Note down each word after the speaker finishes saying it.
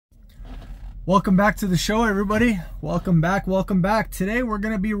Welcome back to the show, everybody. Welcome back. Today we're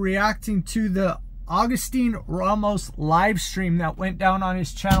going to be reacting to the Augustine Ramos live stream that went down on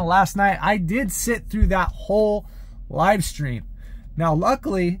his channel last night. I did sit through that whole live stream. Now,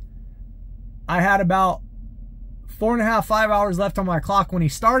 luckily, I had about 4.5, 5 hours left on my clock when he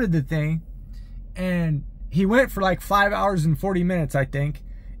started the thing, and he went for like 5 hours and 40 minutes, I think,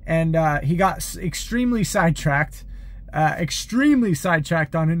 and he got extremely sidetracked.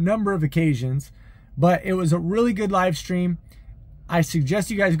 On a number of occasions, but it was a really good live stream. I suggest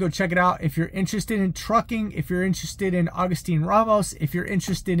you guys go check it out if you're interested in trucking, if you're interested in Augustine Ramos, if you're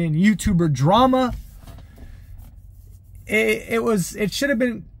interested in YouTuber drama. It should have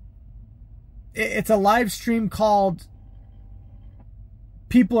been, it's a live stream called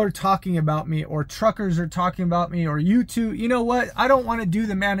People Are Talking About Me, or Truckers Are Talking About Me, or YouTube. You know what? I don't want to do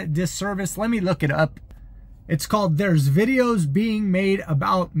the man a disservice. Let me look it up. It's called There's Videos Being Made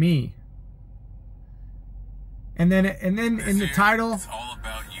About Me. And then in the title,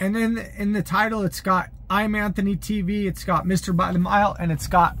 it's got I'm Anthony TV, it's got Mr. By the Mile, and it's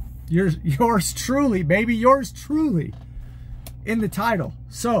got yours truly, baby, yours truly in the title.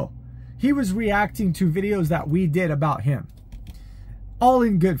 So he was reacting to videos that we did about him. All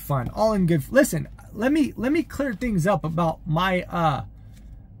in good fun, all in good. Listen, let me clear things up about my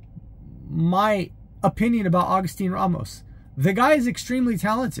opinion about Augustine Ramos. The guy is extremely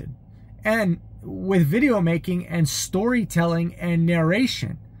talented, and with video making and storytelling and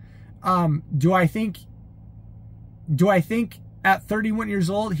narration. Do I think at 31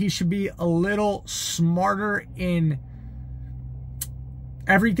 years old he should be a little smarter in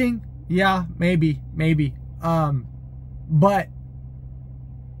everything? Yeah, maybe. But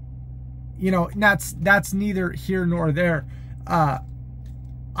you know, that's neither here nor there.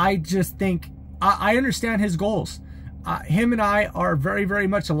 I just think I understand his goals. Him and I are very, very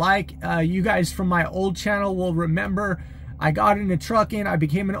much alike. You guys from my old channel will remember I got into trucking. I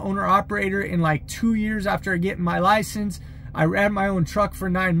became an owner-operator in like 2 years after getting my license. I ran my own truck for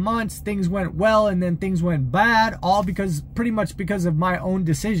 9 months. Things went well, and then things went bad, all pretty much because of my own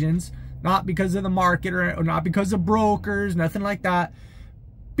decisions, not because of the market or not because of brokers, nothing like that,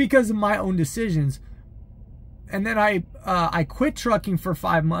 because of my own decisions. And then I quit trucking for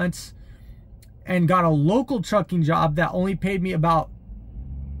 5 months and got a local trucking job that only paid me about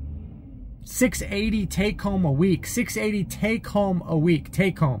 $680 take home a week. $680 take home a week,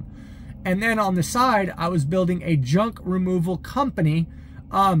 take home. And then on the side, I was building a junk removal company.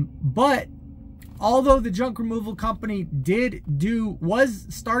 But although the junk removal company was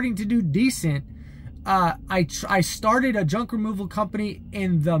starting to do decent, I started a junk removal company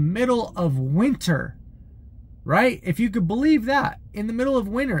in the middle of winter. Right? If you could believe that, in the middle of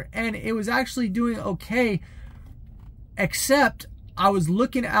winter, and it was actually doing okay, except I was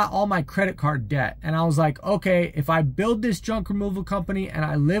looking at all my credit card debt, and I was like, okay, if I build this junk removal company and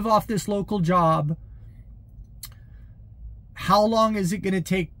I live off this local job, how long is it going to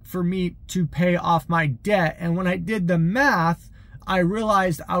take for me to pay off my debt? And when I did the math, I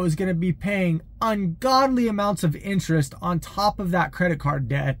realized I was going to be paying ungodly amounts of interest on top of that credit card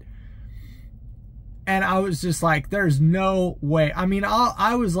debt. And I was just like, there's no way. I mean,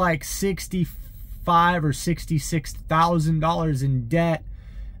 I was like $65,000 or $66,000 in debt.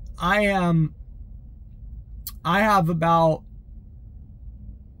 I have about,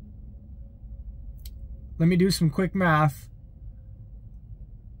 let me do some quick math.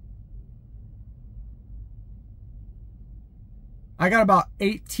 I got about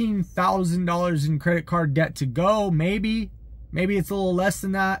 $18,000 in credit card debt to go. Maybe it's a little less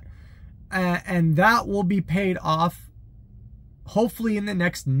than that. And that will be paid off hopefully in the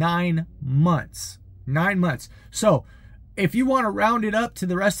next 9 months. 9 months. So if you want to round it up to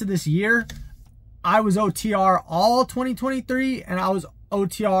the rest of this year, I was OTR all 2023, and I'm going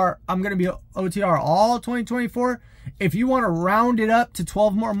to be OTR all 2024. If you want to round it up to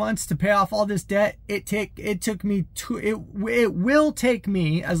 12 more months to pay off all this debt, it will take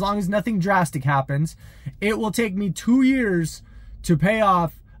me, as long as nothing drastic happens, it will take me 2 years to pay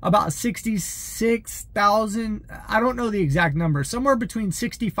off about 66,000. I don't know the exact number. Somewhere between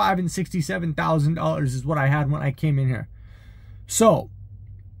 $65,000 and $67,000 is what I had when I came in here. So,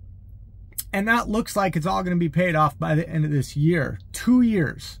 and that looks like it's all going to be paid off by the end of this year. 2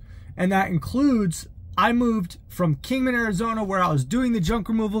 years. And that includes, I moved from Kingman, Arizona, where I was doing the junk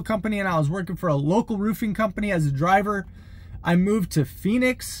removal company and I was working for a local roofing company as a driver. I moved to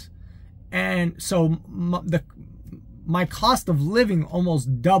Phoenix, and so my cost of living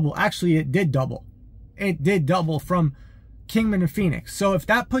almost doubled. Actually, it did double. It did double from Kingman and Phoenix. So if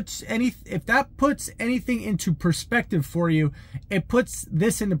that puts anything into perspective for you, it puts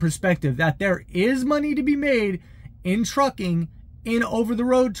this into perspective that there is money to be made in trucking, in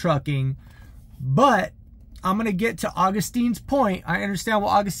over-the-road trucking. But I'm going to get to Augustine's point. I understand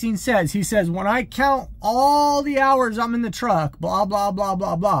what Augustine says. He says, when I count all the hours I'm in the truck, blah, blah, blah,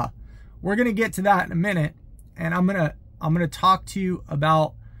 blah, blah. We're going to get to that in a minute. And I'm going to talk to you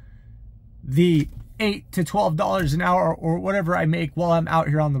about the $8 to $12 an hour or whatever I make while I'm out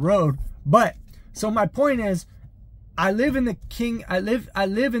here on the road. But so my point is, I live in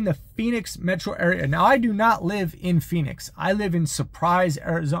the Phoenix metro area. Now I do not live in Phoenix. I live in Surprise,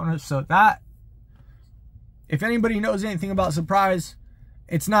 Arizona. So that, if anybody knows anything about Surprise,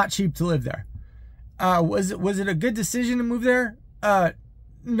 it's not cheap to live there. Was it a good decision to move there?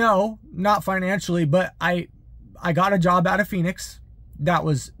 No, not financially, but I got a job out of Phoenix. That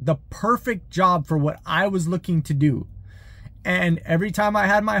was the perfect job for what I was looking to do. And every time I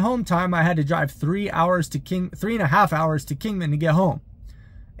had my home time, I had to drive 3.5 hours to Kingman to get home.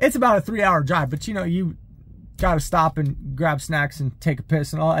 It's about a 3-hour drive, but you know, you got to stop and grab snacks and take a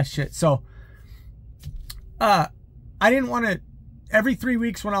piss and all that shit. So, I didn't want to, every 3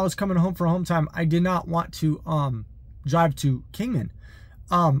 weeks when I was coming home for home time, I did not want to, drive to Kingman.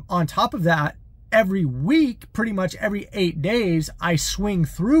 On top of that, every week, pretty much every 8 days, I swing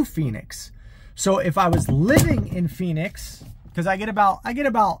through Phoenix. So if I was living in Phoenix, because I get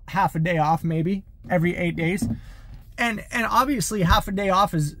about half a day off maybe every 8 days, and obviously half a day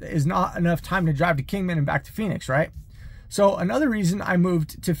off is not enough time to drive to Kingman and back to Phoenix, right? So another reason I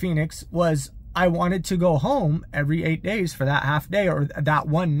moved to Phoenix was I wanted to go home every 8 days for that half day, or that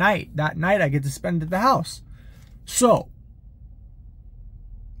one night. That night I get to spend at the house. So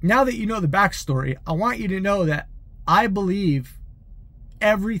now that you know the backstory, I want you to know that I believe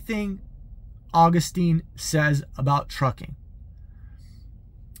everything Augustine says about trucking.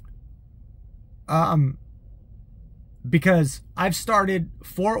 Because I've started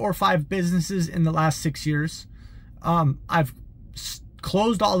 4 or 5 businesses in the last 6 years. I've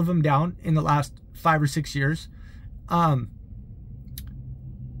closed all of them down in the last 5 or 6 years.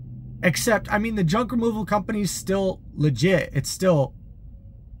 Except, I mean, the junk removal company is still legit. It's still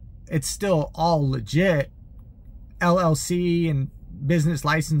all legit, LLC and business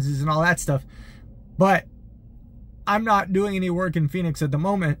licenses and all that stuff. But I'm not doing any work in Phoenix at the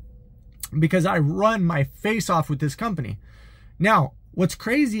moment because I run my face off with this company. Now, what's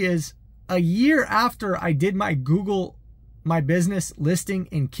crazy is a year after I did my my business listing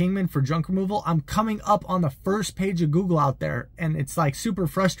in Kingman for junk removal, I'm coming up on the first page of Google out there. And it's like super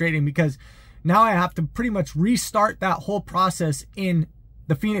frustrating because now I have to pretty much restart that whole process in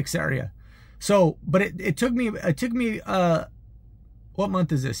the Phoenix area. So, but it took me, what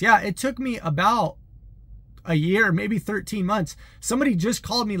month is this? Yeah, it took me about a year, maybe 13 months. Somebody just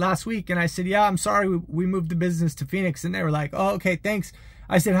called me last week and I said, yeah, I'm sorry, we moved the business to Phoenix. And they were like, oh, okay, thanks.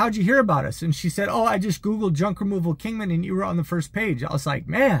 I said, how'd you hear about us? And she said, oh, I just Googled junk removal Kingman and you were on the first page. I was like,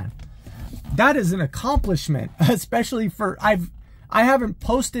 man, that is an accomplishment, especially for, I haven't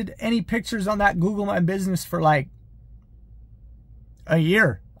posted any pictures on that Google My Business for like a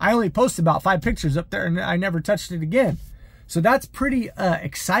year. I only posted about 5 pictures up there and I never touched it again. So that's pretty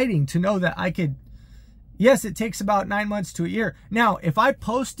exciting to know that I could, yes, it takes about 9 months to a year. Now, if I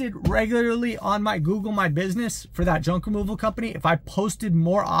posted regularly on my Google My Business for that junk removal company, if I posted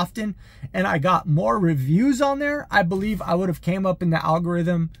more often and I got more reviews on there, I believe I would have came up in the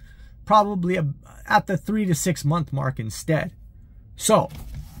algorithm probably at the 3 to 6 month mark instead. So,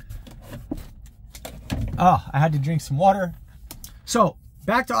 oh, I had to drink some water. So,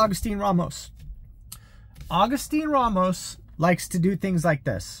 back to Augustine Ramos. Augustine Ramos likes to do things like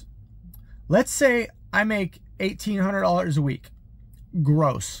this. Let's say I make $1,800 a week,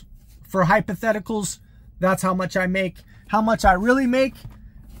 gross. For hypotheticals, that's how much I make. How much I really make,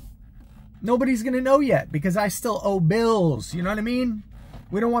 nobody's going to know yet because I still owe bills. You know what I mean?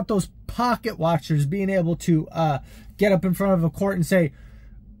 We don't want those pocket watchers being able to get up in front of a court and say,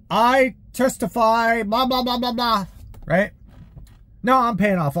 I testify, blah, blah, blah, blah, blah, right? No, I'm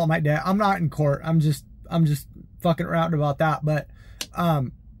paying off all my debt. I'm not in court. I'm just fucking around about that. But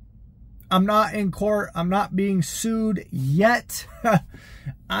I'm not in court. I'm not being sued yet.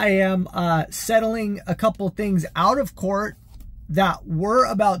 I am settling a couple things out of court that were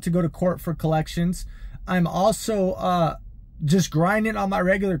about to go to court for collections. I'm also just grinding on my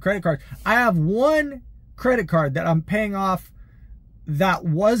regular credit card. I have one credit card that I'm paying off that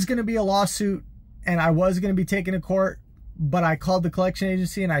was going to be a lawsuit and I was going to be taken to court, but I called the collection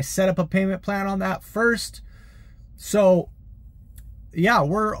agency and I set up a payment plan on that first. So yeah,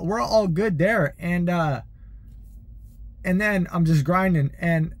 we're all good there. And and then I'm just grinding,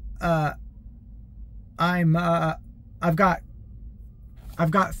 and I've got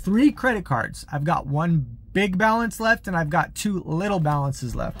 3 credit cards. I've got 1 big balance left, and I've got 2 little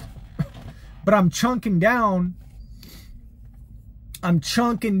balances left. But I'm chunking down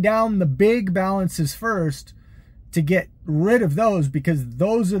the big balances first to get rid of those, because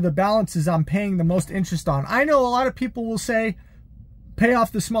those are the balances I'm paying the most interest on. I know a lot of people will say pay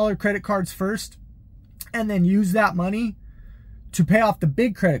off the smaller credit cards first and then use that money to pay off the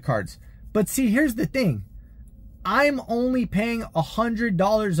big credit cards. But see, here's the thing. I'm only paying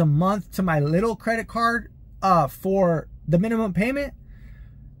 $100 a month to my little credit card for the minimum payment.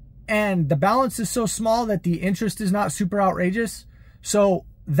 And the balance is so small that the interest is not super outrageous. So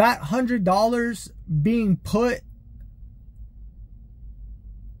that $100 being put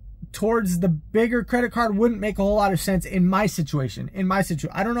towards the bigger credit card wouldn't make a whole lot of sense in my situation.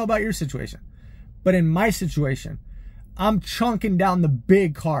 I don't know about your situation, but in my situation, I'm chunking down the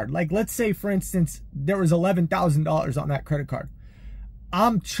big card. Like, let's say, for instance, there was $11,000 on that credit card.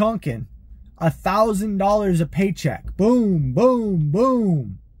 I'm chunking $1,000 a paycheck. Boom, boom,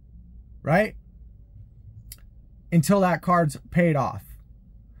 boom. Right? Until that card's paid off.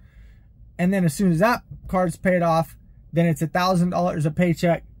 And then as soon as that card's paid off, then it's $1,000 a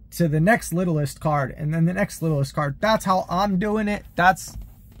paycheck to the next littlest card, and then the next littlest card. That's how I'm doing it. That's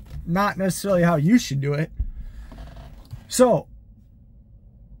not necessarily how you should do it. So,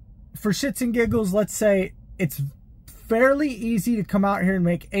 for shits and giggles, let's say it's fairly easy to come out here and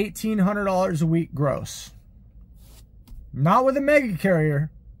make $1,800 a week gross. Not with a mega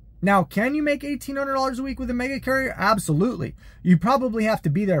carrier. Now, can you make $1,800 a week with a mega carrier? Absolutely. You probably have to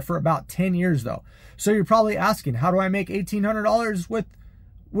be there for about 10 years, though. So you're probably asking, how do I make $1,800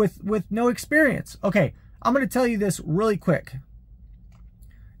 with no experience? Okay, I'm going to tell you this really quick.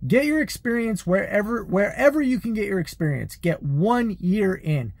 Get your experience wherever you can get your experience. Get 1 year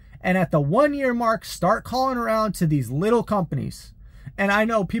in. And at the 1 year mark, start calling around to these little companies. And I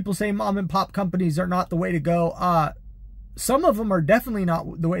know people say mom and pop companies are not the way to go. Some of them are definitely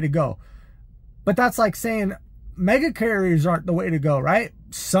not the way to go. But that's like saying mega carriers aren't the way to go, right?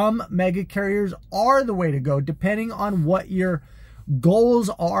 Some mega carriers are the way to go, depending on what your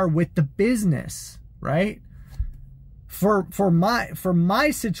goals are with the business, right? For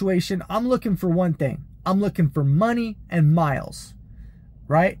my situation, I'm looking for one thing. I'm looking for money and miles,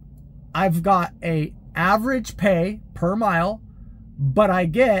 right? I've got a average pay per mile, but I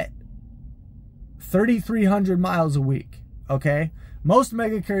get 3,300 miles a week, okay? Most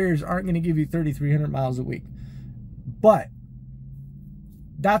mega carriers aren't going to give you 3,300 miles a week, but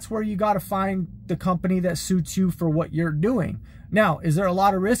that's where you got to find the company that suits you for what you're doing. Now, is there a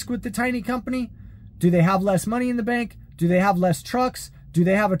lot of risk with the tiny company? Do they have less money in the bank? Do they have less trucks? Do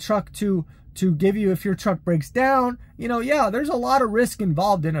they have a truck to give you if your truck breaks down? You know, yeah, there's a lot of risk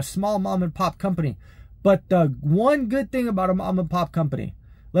involved in a small mom and pop company. But the one good thing about a mom and pop company,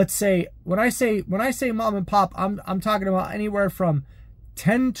 let's say, when I say mom and pop, I'm talking about anywhere from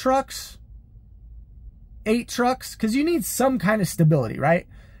 10 trucks, 8 trucks, because you need some kind of stability, right?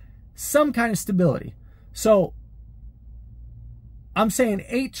 Some kind of stability. So I'm saying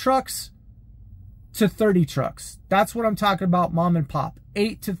 8 trucks to 30 trucks. That's what I'm talking about, mom and pop.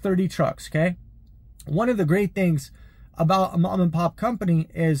 8 to 30 trucks, okay? One of the great things about a mom and pop company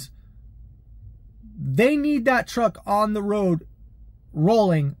is they need that truck on the road,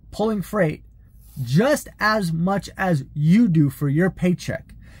 rolling, pulling freight, just as much as you do for your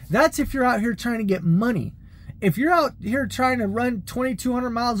paycheck. That's if you're out here trying to get money. If you're out here trying to run 2,200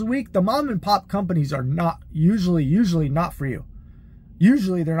 miles a week, the mom and pop companies are not usually not for you.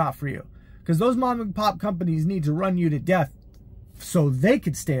 Usually they're not for you. Because those mom and pop companies need to run you to death so they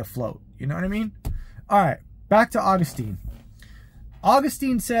could stay afloat. You know what I mean? All right, back to Augustine.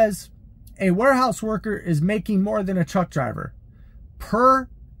 Augustine says a warehouse worker is making more than a truck driver. Per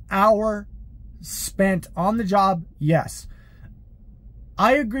hour spent on the job, yes.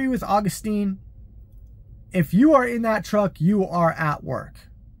 I agree with Augustine. If you are in that truck, you are at work.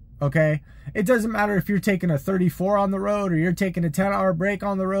 Okay? It doesn't matter if you're taking a 34 on the road or you're taking a 10-hour break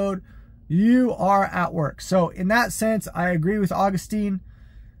on the road. You are at work. So in that sense, I agree with Augustine.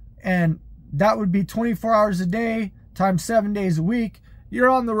 And that would be 24 hours a day times 7 days a week. You're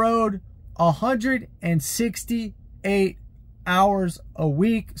on the road 168 hours a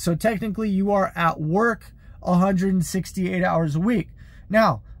week. So technically you are at work 168 hours a week.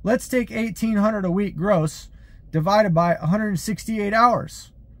 Now, let's take 1,800 a week gross divided by 168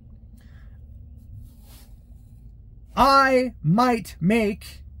 hours. I might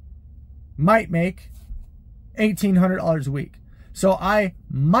make $1,800 a week. So I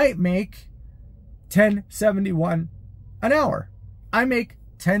might make $1,071 an hour. I make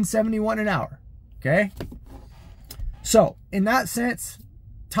 $10.71 an hour. Okay. So in that sense,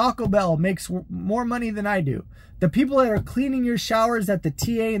 Taco Bell makes more money than I do. The people that are cleaning your showers at the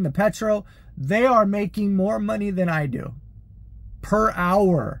TA and the Petro, they are making more money than I do per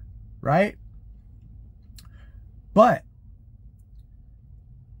hour, right? But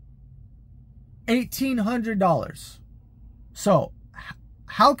 $1,800. So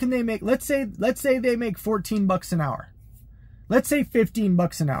how can they make, let's say they make 14 bucks an hour. Let's say 15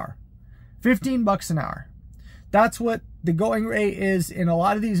 bucks an hour. 15 bucks an hour. That's what the going rate is in a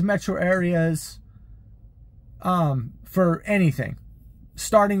lot of these metro areas for anything.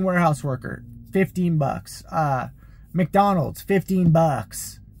 Starting warehouse worker, 15 bucks. McDonald's, 15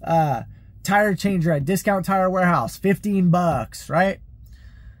 bucks. Tire changer at Discount Tire Warehouse, 15 bucks, right?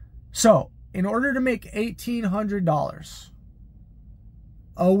 So, in order to make $1,800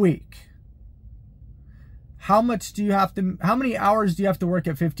 a week, how many hours do you have to work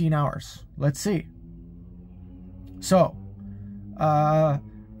at 15 hours? Let's see. So,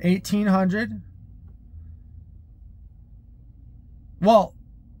 1,800. Well,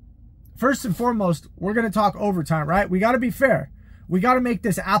 first and foremost, we're going to talk overtime, right? We got to be fair. We got to make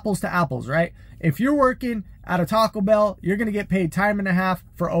this apples to apples, right? If you're working at a Taco Bell, you're going to get paid time and a half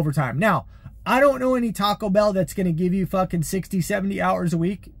for overtime. Now, I don't know any Taco Bell that's going to give you fucking 60, 70 hours a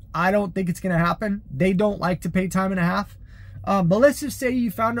week. I don't think it's going to happen. They don't like to pay time and a half. But let's just say you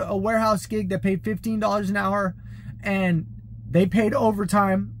found a warehouse gig that paid $15 an hour and they paid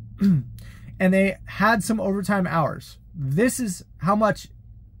overtime and they had some overtime hours. This is how much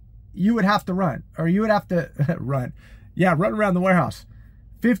you would have to run, or you would have to run. Yeah, run around the warehouse.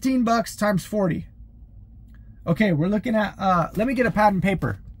 15 bucks times 40. Okay, we're looking at, let me get a pad and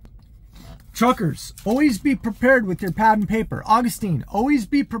paper. Truckers, always be prepared with your pad and paper. Augustine, always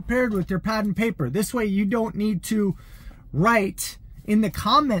be prepared with your pad and paper. This way you don't need to write in the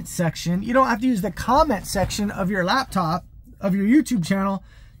comment section. You don't have to use the comment section of your laptop, of your YouTube channel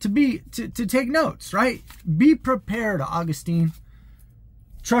to take notes, right? Be prepared, Augustine.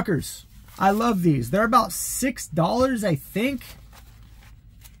 Truckers, I love these. They're about $6, I think,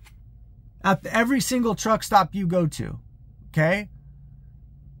 at every single truck stop you go to. Okay?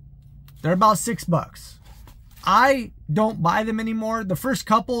 They're about $6. I don't buy them anymore. The first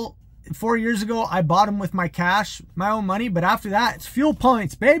couple, 4 years ago, I bought them with my cash, my own money. But after that, it's fuel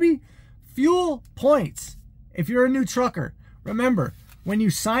points, baby. Fuel points. If you're a new trucker, remember, when you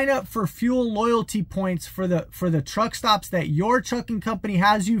sign up for fuel loyalty points for the truck stops that your trucking company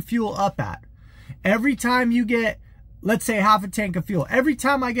has you fuel up at, every time you get, let's say, half a tank of fuel, every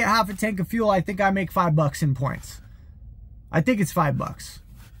time I get half a tank of fuel, I think I make $5 in points. I think it's $5.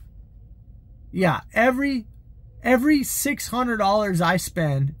 Yeah, every $600 I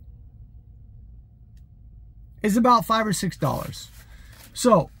spend is about $5 or $6.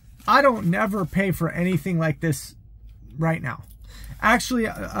 So I don't never pay for anything like this right now. Actually,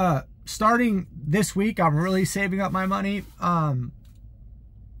 starting this week, I'm really saving up my money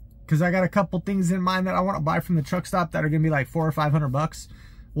because I got a couple things in mind that I want to buy from the truck stop that are going to be like $400 or $500.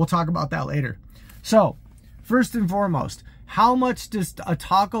 We'll talk about that later. So, first and foremost, how much does a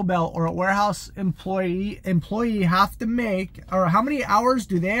Taco Bell or a warehouse employee have to make, or how many hours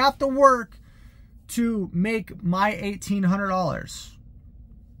do they have to work to make my $1,800?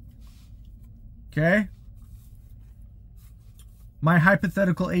 Okay? My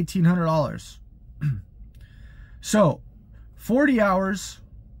hypothetical $1,800. So 40 hours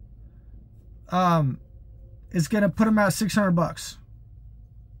is going to put them at $600.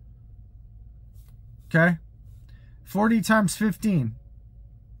 Okay? 40 times 15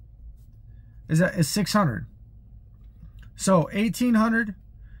 is 600. So 1,800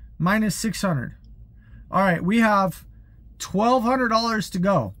 minus 600. All right, we have $1,200 to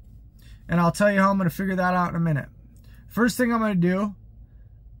go. And I'll tell you how I'm going to figure that out in a minute. First thing I'm going to do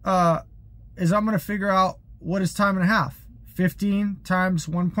is I'm going to figure out what is time and a half. 15 times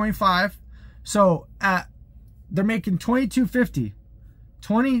 1.5. So they're making $22.50.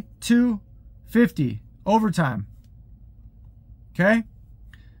 $22.50 overtime. Okay?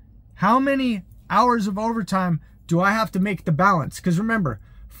 How many hours of overtime do I have to make the balance? Because remember,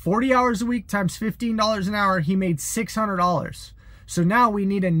 40 hours a week times $15 an hour, he made $600. So now we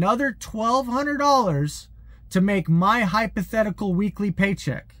need another $1,200 to make my hypothetical weekly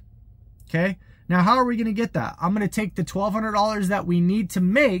paycheck. Okay? Now, how are we going to get that? I'm going to take the $1,200 that we need to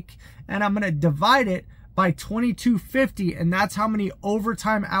make, and I'm going to divide it by $22.50, and that's how many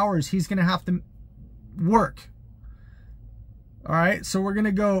overtime hours he's going to have to work. All right, so we're going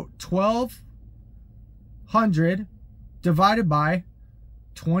to go 1,200 divided by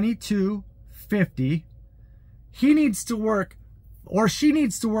 $22.50 he needs to work, or she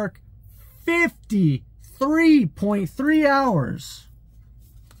needs to work 53.3 hours.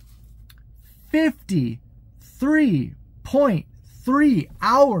 53.3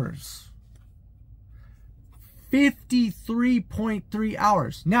 hours. 53.3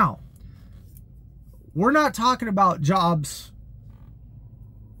 hours. Now, we're not talking about jobs.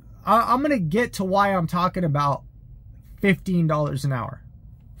 I'm going to get to why I'm talking about $15 an hour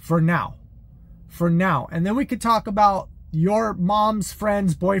for now. And then we could talk about your mom's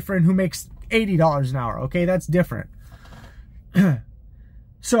friend's boyfriend who makes $80 an hour. Okay, that's different.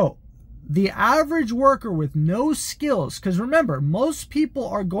 So, the average worker with no skills, because remember, most people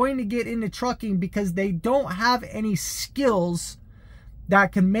are going to get into trucking because they don't have any skills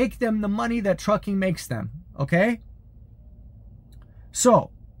that can make them the money that trucking makes them. Okay?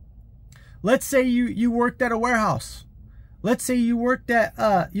 So, let's say you worked at a warehouse. Let's say you worked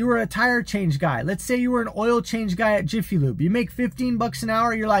at, you were a tire change guy. Let's say you were an oil change guy at Jiffy Lube. You make 15 bucks an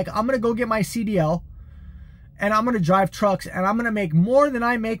hour. You're like, I'm going to go get my CDL and I'm going to drive trucks and I'm going to make more than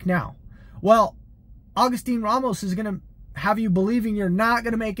I make now. Well, Augustine Ramos is going to have you believing you're not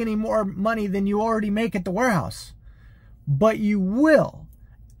going to make any more money than you already make at the warehouse. But you will.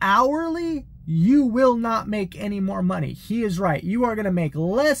 Hourly, you will not make any more money. He is right. You are going to make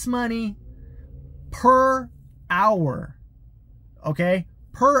less money per hour. Okay?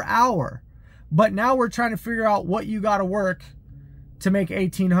 Per hour. But now we're trying to figure out what you got to work to make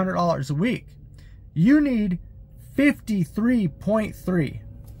 $1,800 a week. You need 53.3.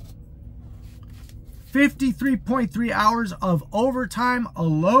 53.3 hours of overtime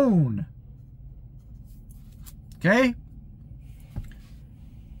alone. Okay?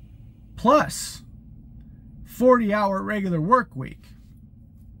 Plus 40-hour regular work week.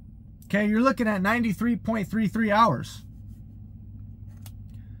 Okay, you're looking at 93.33 hours.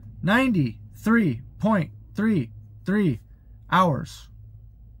 93.33 hours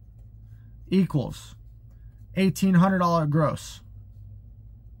equals $1,800 gross.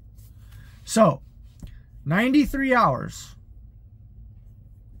 So, 93 hours.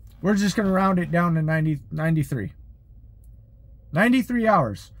 We're just going to round it down to 93. 93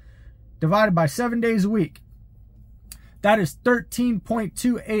 hours divided by 7 days a week. That is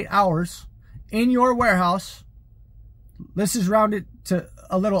 13.28 hours in your warehouse. Let's just round it to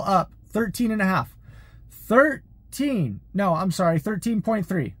a little up. 13 and a half.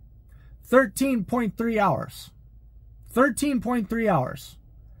 13.3. 13.3 hours. 13.3 hours.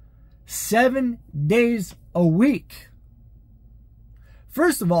 7 days a week.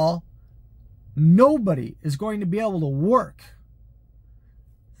 First of all, nobody is going to be able to work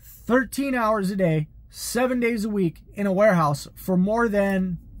 13 hours a day, 7 days a week in a warehouse for more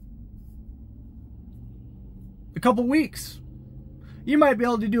than a couple weeks. You might be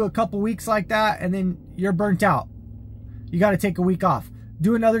able to do a couple weeks like that and then you're burnt out. You got to take a week off.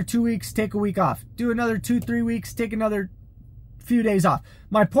 Do another 2 weeks, take a week off. Do another 2-3 weeks, take another few days off.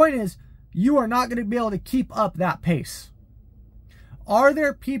 My point is, you are not going to be able to keep up that pace. Are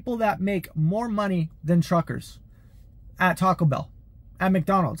there people that make more money than truckers at Taco Bell, at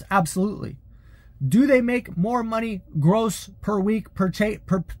McDonald's? Absolutely. Do they make more money gross per week, per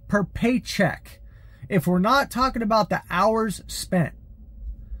paycheck? If we're not talking about the hours spent,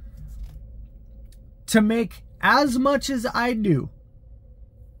 to make as much as I do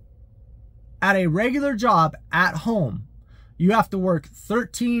at a regular job at home, you have to work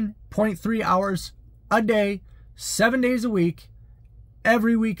 13.3 hours a day, 7 days a week,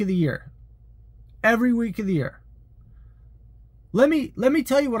 every week of the year. Every week of the year. Let me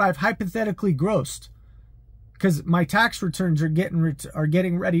tell you what I've hypothetically grossed, because my tax returns are getting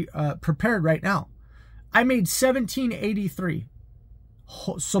ready, prepared right now. I made $1,783,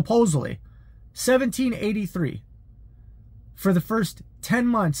 supposedly $1,783 for the first 10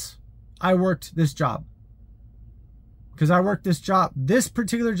 months I worked this job. Because I worked this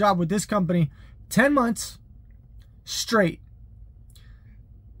particular job with this company 10 months straight.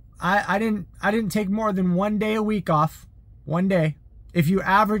 I didn't take more than 1 day a week off. 1 day. If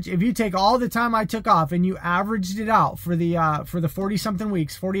you take all the time I took off and you averaged it out for the 40-something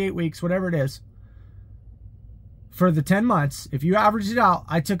weeks, 48 weeks, whatever it is, for the 10 months, if you averaged it out,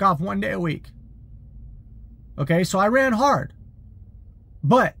 I took off 1 day a week. Okay, so I ran hard.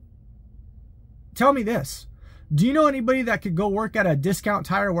 But tell me this. Do you know anybody that could go work at a discount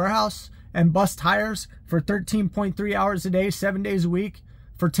tire warehouse and bust tires for 13.3 hours a day, 7 days a week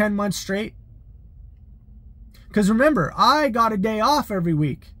for 10 months straight? Because remember, I got a day off every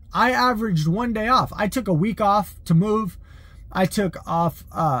week. I averaged 1 day off. I took a week off to move. I took off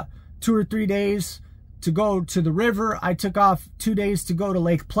 2 or 3 days to go to the river. I took off 2 days to go to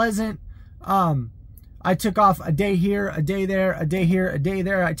Lake Pleasant. I took off a day here, a day there, a day here, a day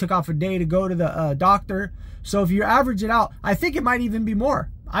there. I took off a day to go to the doctor. So if you average it out, I think it might even be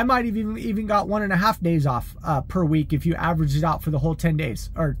more. I might have even got 1.5 days off per week if you average it out for the whole 10 days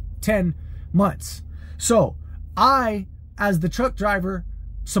or 10 months. So I, as the truck driver,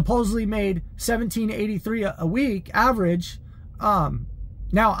 supposedly made $1,783 a week average.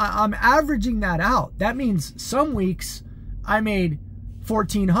 Now I'm averaging that out. That means some weeks I made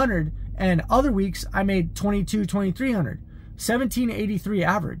 $1,400 and other weeks I made $2,300. $1,783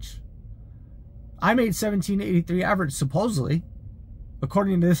 average. I made $1,783 average supposedly,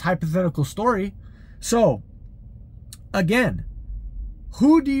 according to this hypothetical story. So again,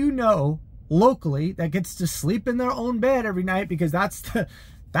 who do you know locally that gets to sleep in their own bed every night? Because that's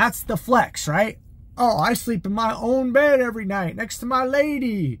the flex, right? Oh, I sleep in my own bed every night next to my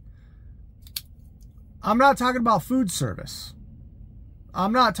lady. I'm not talking about food service.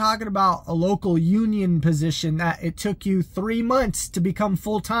 I'm not talking about a local union position that it took you 3 months to become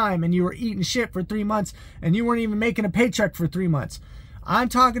full-time and you were eating shit for 3 months and you weren't even making a paycheck for 3 months. I'm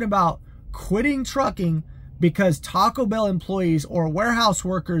talking about quitting trucking because Taco Bell employees or warehouse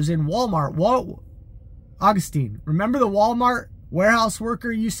workers in Walmart. Augustine, remember the Walmart warehouse worker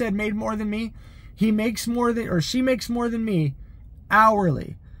you said made more than me? He makes more than, or she makes more than me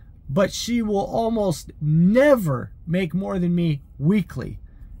hourly, but she will almost never make more than me weekly.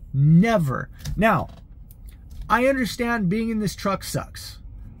 Never. Now, I understand being in this truck sucks,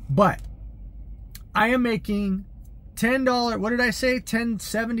 but I am making $10, what did I say?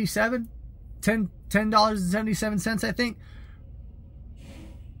 $10.77? $10.77, I think,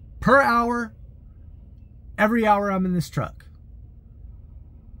 per hour, every hour I'm in this truck.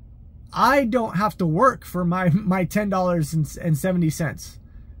 I don't have to work for my $10.70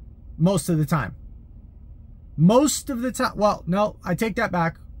 most of the time. Most of the time. Well, no, I take that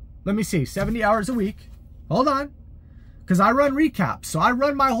back. Let me see. 70 hours a week. Hold on. Because I run recaps. So I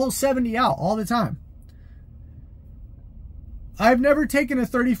run my whole 70 out all the time. I've never taken a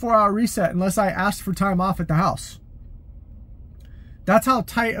 34-hour reset unless I asked for time off at the house. That's how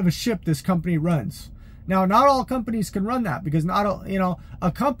tight of a ship this company runs. Now, not all companies can run that because not all, you know,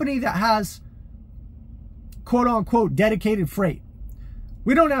 a company that has quote unquote dedicated freight.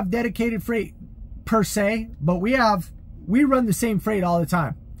 We don't have dedicated freight per se, but we run the same freight all the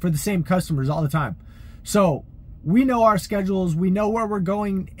time for the same customers all the time. So we know our schedules. We know where we're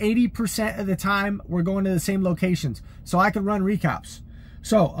going. 80% of the time we're going to the same locations. So I can run recaps.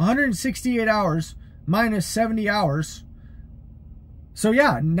 So 168 hours minus 70 hours. So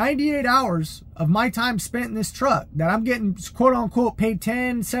yeah, 98 hours of my time spent in this truck that I'm getting quote unquote paid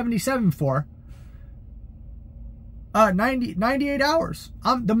 $10.77 for. 98 hours.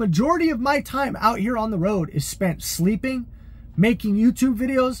 The majority of my time out here on the road is spent sleeping, making YouTube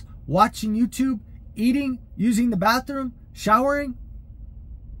videos, watching YouTube, eating, using the bathroom, showering.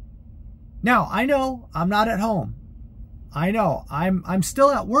 Now, I know I'm not at home. I know I'm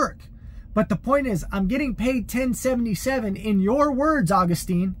still at work. But the point is, I'm getting paid $10.77 in your words,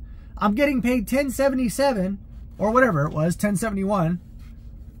 Augustine. I'm getting paid $10.77 or whatever it was, $10.71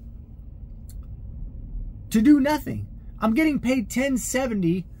 to do nothing. I'm getting paid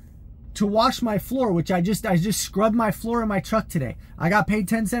 $10.70 to wash my floor, which I just scrubbed my floor in my truck today. I got paid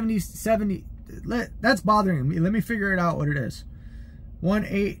 $10.70. That's bothering me. Let me figure it out what it is.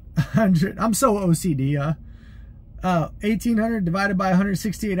 1,800. I'm so OCD. 1,800 divided by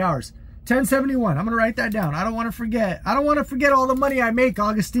 168 hours. 1071. I'm gonna write that down. I don't want to forget. I don't want to forget all the money I make,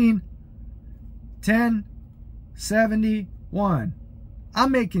 Augustine. 1071.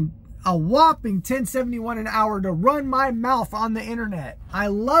 I'm making a whopping 1071 an hour to run my mouth on the internet. I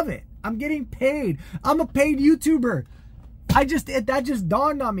love it. I'm getting paid. I'm a paid YouTuber. That just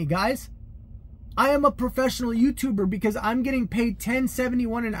dawned on me, guys. I am a professional YouTuber because I'm getting paid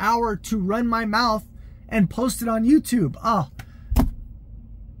 1071 an hour to run my mouth and post it on YouTube.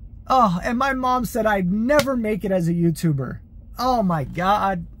 Oh, and my mom said I'd never make it as a YouTuber. Oh my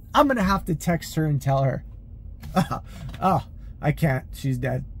God. I'm going to have to text her and tell her. Oh, I can't. She's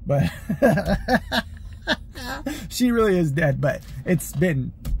dead. But she really is dead, but it's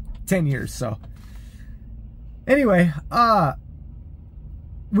been 10 years. So anyway,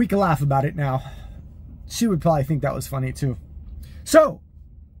 we can laugh about it now. She would probably think that was funny too. So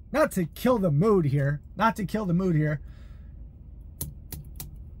not to kill the mood here,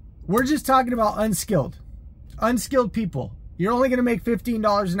 we're just talking about unskilled people. You're only going to make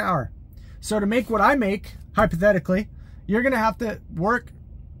 $15 an hour. So to make what I make, hypothetically, you're going to have to work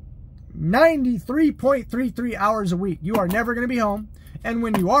 93.33 hours a week. You are never going to be home. And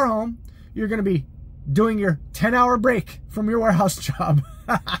when you are home, you're going to be doing your 10-hour break from your warehouse job.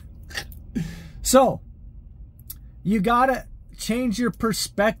 So You gotta change your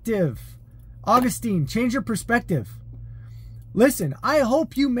perspective. Augustine, change your perspective. Listen, I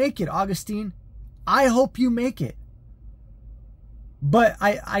hope you make it, Augustine. I hope you make it. But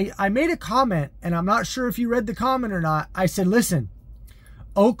I made a comment, and I'm not sure if you read the comment or not. I said, listen,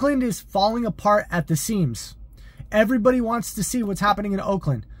 Oakland is falling apart at the seams. Everybody wants to see what's happening in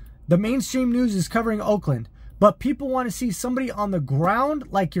Oakland. The mainstream news is covering Oakland, but people want to see somebody on the ground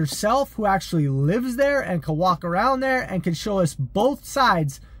like yourself who actually lives there and can walk around there and can show us both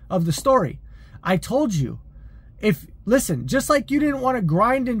sides of the story. I told you, listen, just like you didn't want to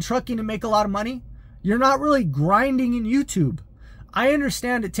grind in trucking to make a lot of money, you're not really grinding in YouTube. I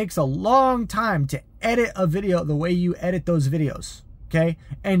understand it takes a long time to edit a video the way you edit those videos, okay?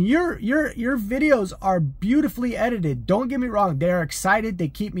 And your videos are beautifully edited. Don't get me wrong. They are excited. They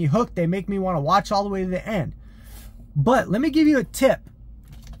keep me hooked. They make me want to watch all the way to the end. But let me give you a tip.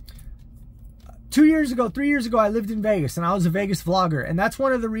 3 years ago, I lived in Vegas, and I was a Vegas vlogger. And that's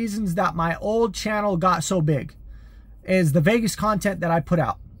one of the reasons that my old channel got so big, is the Vegas content that I put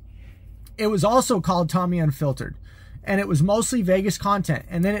out. It was also called Tommy Unfiltered, and it was mostly Vegas content.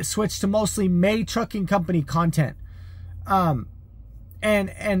 And then it switched to mostly May Trucking Company content. And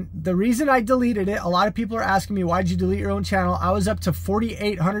the reason I deleted it, a lot of people are asking me, why'd you delete your own channel? I was up to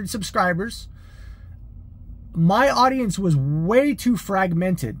 4,800 subscribers. My audience was way too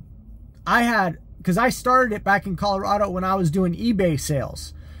fragmented. Because I started it back in Colorado when I was doing eBay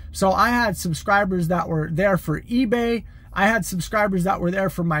sales. So I had subscribers that were there for eBay. I had subscribers that were there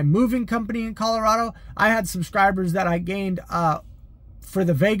for my moving company in Colorado. I had subscribers that I gained for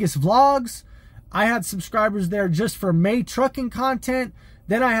the Vegas vlogs. I had subscribers there just for May trucking content.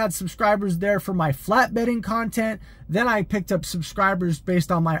 Then I had subscribers there for my flatbedding content. Then I picked up subscribers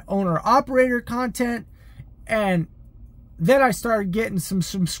based on my owner-operator content. And then I started getting some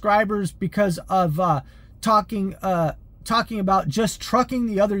subscribers because of talking about just trucking,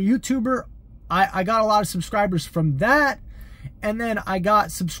 the other YouTuber. I got a lot of subscribers from that. And then I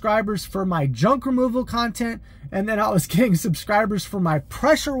got subscribers for my junk removal content. And then I was getting subscribers for my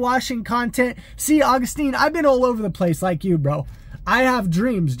pressure washing content. See, Augustine, I've been all over the place like you, bro. I have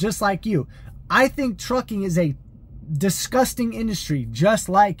dreams just like you. I think trucking is a disgusting industry just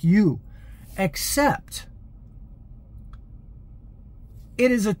like you. Except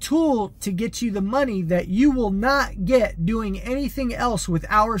it is a tool to get you the money that you will not get doing anything else with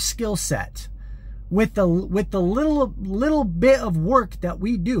our skill set. With the little bit of work that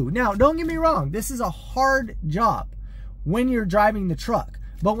we do. Now, don't get me wrong. This is a hard job when you're driving the truck.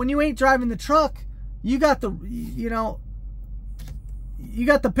 But when you ain't driving the truck, you got the, you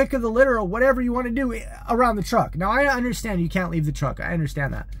got the pick of the litter or whatever you want to do around the truck. Now, I understand you can't leave the truck. I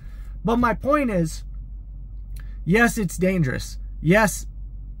understand that. But my point is, yes, it's dangerous. Yes,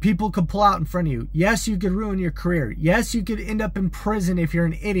 people could pull out in front of you. Yes, you could ruin your career. Yes, you could end up in prison if you're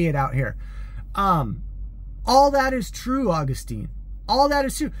an idiot out here. All that is true, Augustine. All that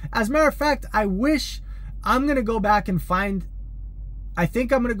is true. As a matter of fact, I wish I'm going to go back and find, I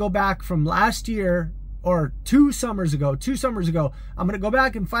think I'm going to go back from last year or 2 summers ago. I'm going to go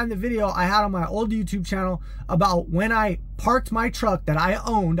back and find the video I had on my old YouTube channel about when I parked my truck that I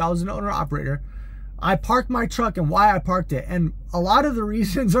owned. I was an owner operator. I parked my truck and why I parked it. And a lot of the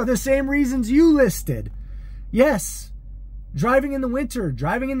reasons are the same reasons you listed. Yes. Driving in the winter,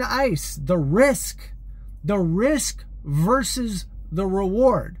 driving in the ice, the risk versus the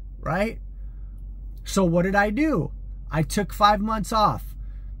reward, right? So what did I do? I took 5 months off.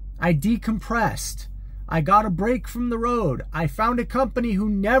 I decompressed. I got a break from the road. I found a company who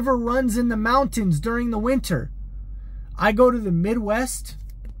never runs in the mountains during the winter. I go to the Midwest.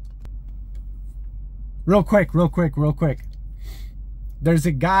 Real quick. There's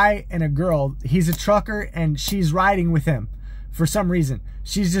a guy and a girl. He's a trucker and she's riding with him. For some reason,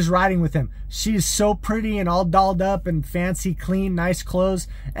 she's just riding with him. She's so pretty and all dolled up and fancy, clean, nice clothes.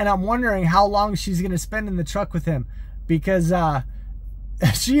 And I'm wondering how long she's going to spend in the truck with him. Because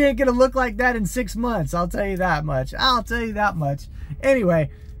she ain't going to look like that in 6 months. I'll tell you that much. Anyway,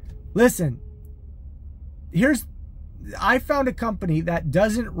 listen. I found a company that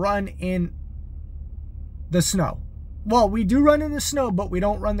doesn't run in the snow. Well, we do run in the snow, but we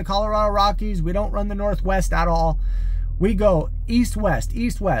don't run the Colorado Rockies. We don't run the Northwest at all. We go east-west.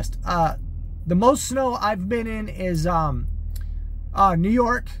 The most snow I've been in is New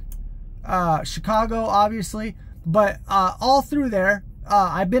York, Chicago, obviously. But all through there,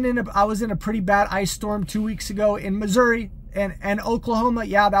 I was in a pretty bad ice storm 2 weeks ago in Missouri and Oklahoma.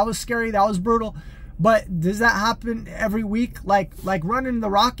 Yeah, that was scary. That was brutal. But does that happen every week? Like running the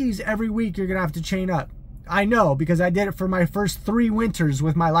Rockies every week, you're going to have to chain up. I know, because I did it for my first 3 winters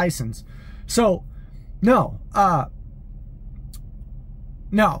with my license. So No,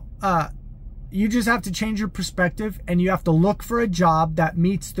 you just have to change your perspective, and you have to look for a job that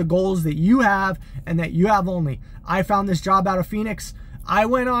meets the goals that you have and that you have only. I found this job out of Phoenix. I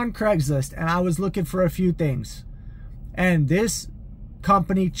went on Craigslist and I was looking for a few things, and this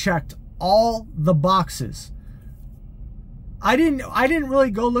company checked all the boxes. I didn't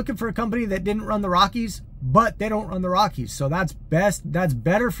really go looking for a company that didn't run the Rockies, but they don't run the Rockies. So that's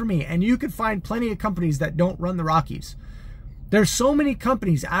better for me. And you could find plenty of companies that don't run the Rockies. There's so many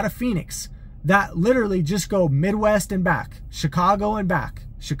companies out of Phoenix that literally just go Midwest and back, Chicago and back,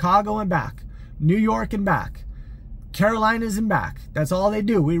 Chicago and back, New York and back, Carolinas and back. That's all they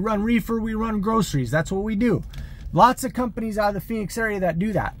do. We run reefer, we run groceries. That's what we do. Lots of companies out of the Phoenix area that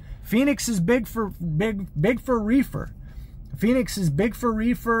do that. Phoenix is big for reefer. Phoenix is big for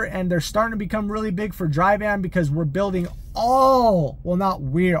reefer, and they're starting to become really big for dry van, because we're building all, well, not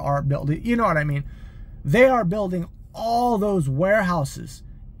we are building, you know what I mean? They are building all those warehouses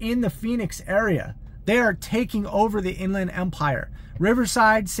in the Phoenix area. They are taking over the Inland Empire.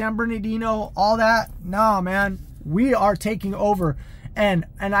 Riverside, San Bernardino, all that. No, man, we are taking over. And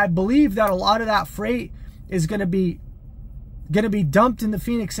I believe that a lot of that freight is going to be dumped in the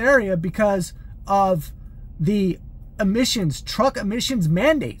Phoenix area because of the truck emissions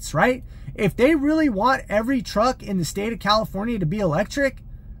mandates, right? If they really want every truck in the state of California to be electric,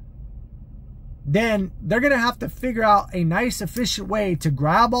 then they're going to have to figure out a nice, efficient way to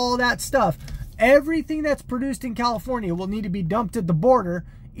grab all that stuff. Everything that's produced in California will need to be dumped at the border,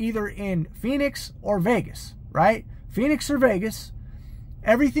 either in Phoenix or Vegas, right? Phoenix or Vegas.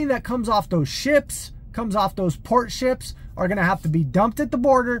 Everything that comes off those ships, comes off those port ships, are going to have to be dumped at the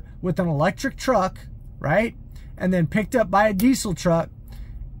border with an electric truck, right? And then picked up by a diesel truck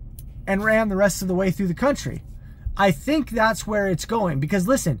and ran the rest of the way through the country. I think that's where it's going, because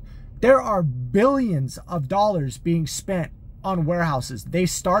listen, there are billions of dollars being spent on warehouses. They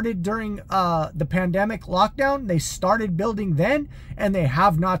started during the pandemic lockdown. They started building then, and they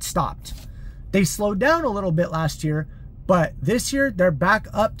have not stopped. They slowed down a little bit last year, but this year they're back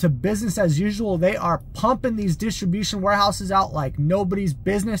up to business as usual. They are pumping these distribution warehouses out like nobody's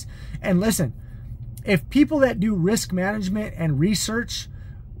business. And listen, if people that do risk management and research,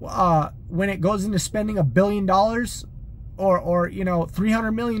 when it goes into spending $1 billion or you know,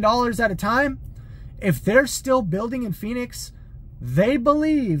 $300 million at a time, if they're still building in Phoenix, they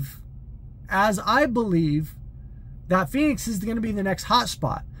believe, as I believe, that Phoenix is going to be the next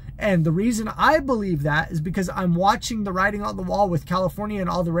hotspot. And the reason I believe that is because I'm watching the writing on the wall with California and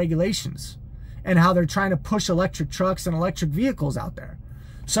all the regulations and how they're trying to push electric trucks and electric vehicles out there.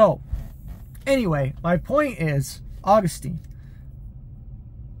 So anyway, my point is, Augustine,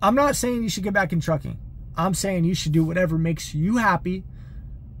 I'm not saying you should get back in trucking. I'm saying you should do whatever makes you happy,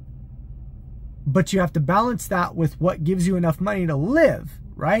 but you have to balance that with what gives you enough money to live,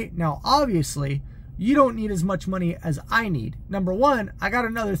 right? Now, obviously, you don't need as much money as I need. Number one, I got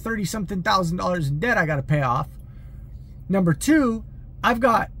another $30-something thousand in debt I got to pay off. Number two, I've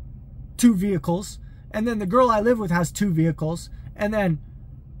got 2 vehicles, and then the girl I live with has 2 vehicles, and then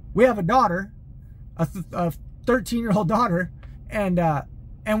we have a daughter, a 13-year-old daughter, and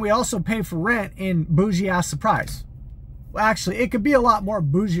we also pay for rent in bougie-ass Surprise. Well, actually, it could be a lot more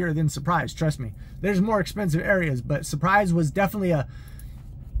bougier than Surprise, trust me. There's more expensive areas, but Surprise was definitely a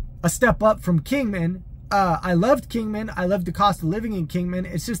step up from Kingman. I loved Kingman. I loved the cost of living in Kingman.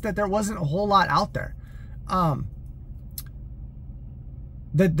 It's just that there wasn't a whole lot out there.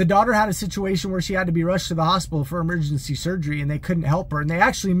 The daughter had a situation where she had to be rushed to the hospital for emergency surgery, and they couldn't help her. And they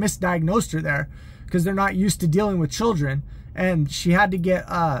actually misdiagnosed her there because they're not used to dealing with children. And she had to get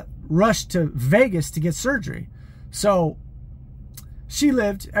rushed to Vegas to get surgery. So she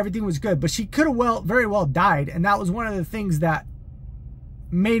lived, everything was good, but she could have very well died. And that was one of the things that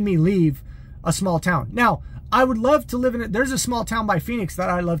made me leave a small town. Now, I would love to live in it. There's a small town by Phoenix that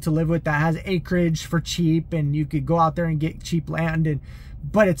I love to live with that has acreage for cheap, and you could go out there and get cheap land,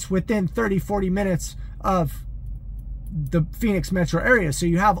 but it's within 30-40 minutes of the Phoenix metro area. So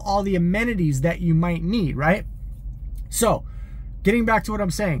you have all the amenities that you might need, right? So, getting back to what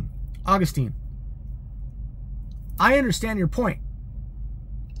I'm saying, Augustine, I understand your point.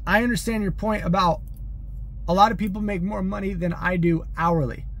 I understand your point about a lot of people make more money than I do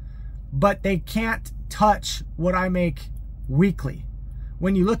hourly, but they can't touch what I make weekly.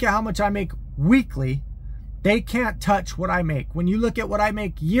 When you look at how much I make weekly, they can't touch what I make. When you look at what I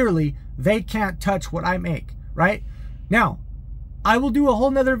make yearly, they can't touch what I make, right? Now, I will do a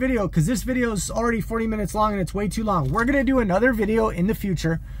whole nother video because this video is already 40 minutes long and it's way too long. We're going to do another video in the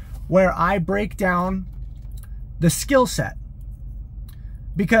future where I break down the skill set,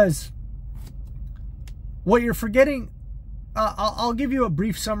 because What you're forgetting, I'll give you a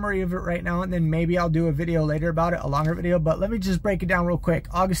brief summary of it right now, and then maybe I'll do a video later about it, a longer video, but let me just break it down real quick.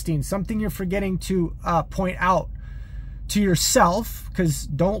 Augustine, something you're forgetting to point out to yourself, because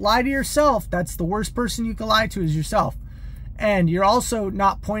don't lie to yourself. That's the worst person you can lie to, is yourself. And you're also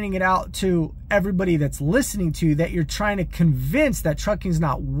not pointing it out to everybody that's listening to you, that you're trying to convince that trucking is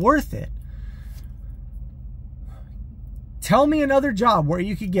not worth it. Tell me another job where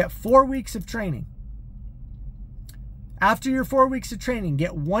you could get 4 weeks of training. After your 4 weeks of training,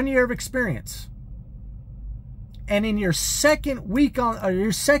 get 1 year of experience. And in your second week on, or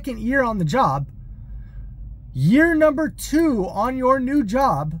your second year on the job, year number 2 on your new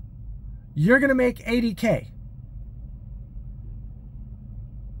job, you're going to make $80K.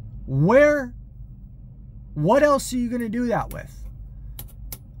 What else are you going to do that with?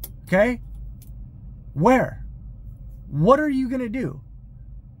 Okay? Where? What are you going to do?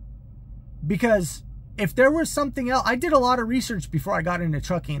 Because if there was something else, I did a lot of research before I got into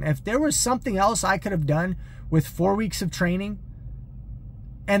trucking. If there was something else I could have done with 4 weeks of training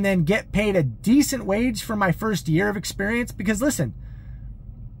and then get paid a decent wage for my first year of experience, because listen,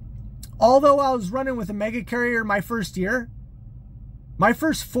 although I was running with a mega carrier my first year, my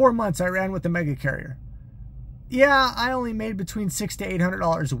first 4 months I ran with a mega carrier. Yeah, I only made between $600 to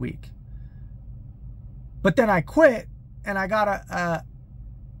 $800 a week. But then I quit and I got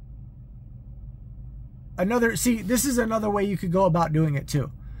another, see, this is another way you could go about doing it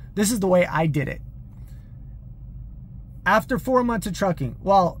too. This is the way I did it. After 4 months of trucking,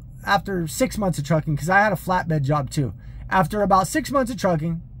 well, after 6 months of trucking, because I had a flatbed job too. After about 6 months of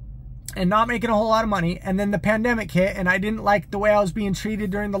trucking and not making a whole lot of money, and then the pandemic hit and I didn't like the way I was being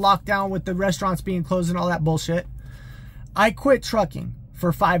treated during the lockdown with the restaurants being closed and all that bullshit, I quit trucking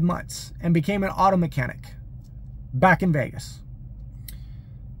for 5 months and became an auto mechanic back in Vegas.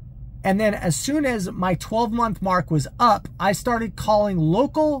 And then as soon as my 12-month mark was up, I started calling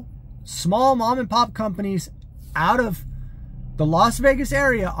local small mom and pop companies out of the Las Vegas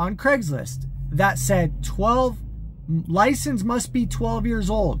area on Craigslist that said license must be 12 years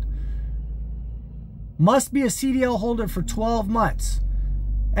old, must be a CDL holder for 12 months.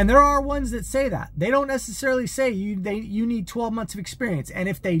 And there are ones that say that. They don't necessarily say you need 12 months of experience. And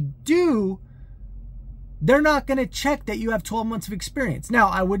if they do, they're not going to check that you have 12 months of experience. Now,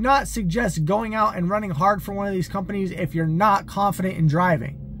 I would not suggest going out and running hard for one of these companies if you're not confident in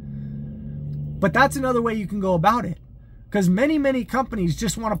driving. But that's another way you can go about it. Because many companies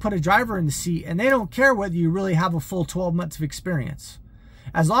just want to put a driver in the seat and they don't care whether you really have a full 12 months of experience.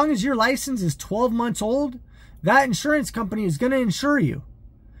 As long as your license is 12 months old, that insurance company is going to insure you.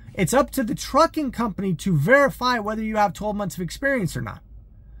 It's up to the trucking company to verify whether you have 12 months of experience or not.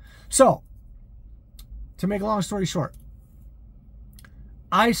 So, to make a long story short,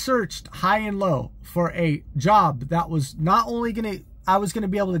 I searched high and low for a job that was not only I was going to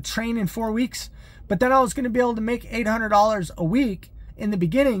be able to train in 4 weeks, but then I was going to be able to make $800 a week in the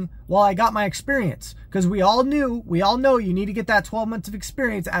beginning while I got my experience. Because we all know you need to get that 12 months of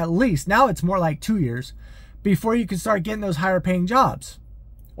experience at least. Now it's more like 2 years before you can start getting those higher paying jobs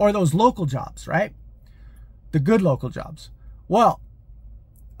or those local jobs, right? The good local jobs. Well,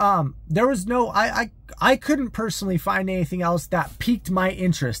 there was no, I couldn't personally find anything else that piqued my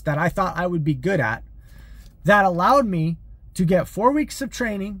interest that I thought I would be good at, that allowed me to get 4 weeks of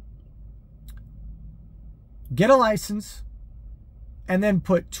training, get a license, and then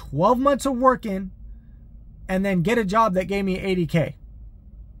put 12 months of work in, and then get a job that gave me $80K.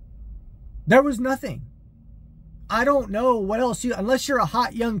 There was nothing. I don't know what else unless you're a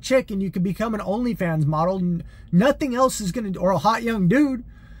hot young chick and you can become an OnlyFans model, nothing else is going to, or a hot young dude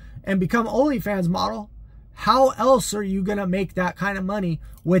and become OnlyFans model. How else are you going to make that kind of money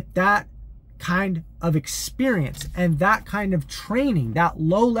with that kind of experience and that kind of training, that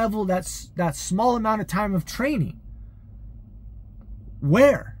low level, that small amount of time of training?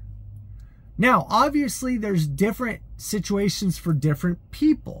 Where? Now, obviously, there's different situations for different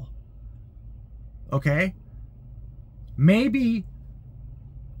people. Okay? Maybe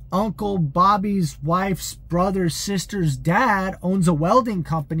Uncle Bobby's wife's brother's sister's dad owns a welding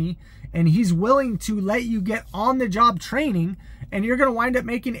company and he's willing to let you get on the job training, and you're going to wind up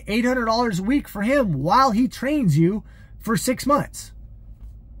making $800 a week for him while he trains you for 6 months.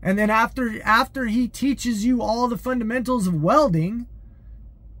 And then after he teaches you all the fundamentals of welding,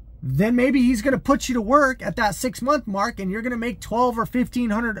 then maybe he's going to put you to work at that 6 month mark and you're going to make $1,200 or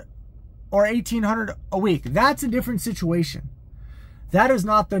 $1,500 or $1,800 a week. That's a different situation. That is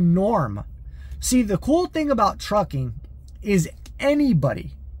not the norm. See, the cool thing about trucking is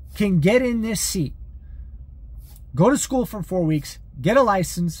anybody can get in this seat, go to school for 4 weeks, get a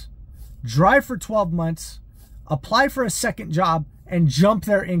license, drive for 12 months, apply for a second job, and jump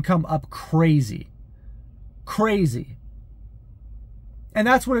their income up crazy. Crazy. And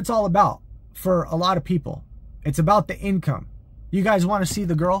that's what it's all about for a lot of people. It's about the income. You guys want to see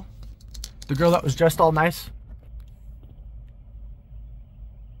the girl? The girl that was dressed all nice?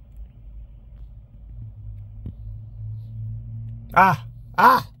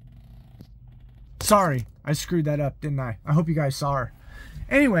 Sorry, I screwed that up, didn't I? I hope you guys saw her.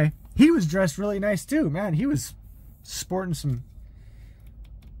 Anyway, he was dressed really nice too, man. He was sporting some...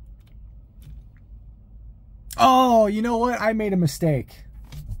 Oh, you know what? I made a mistake.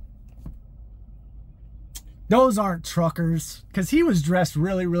 Those aren't truckers, because he was dressed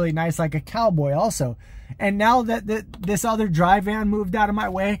really, really nice like a cowboy also. And now that this other dry van moved out of my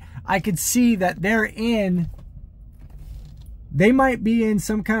way, I could see that they might be in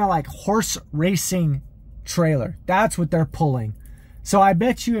some kind of like horse racing trailer. That's what they're pulling. So I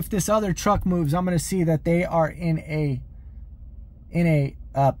bet you if this other truck moves, I'm going to see that they are in a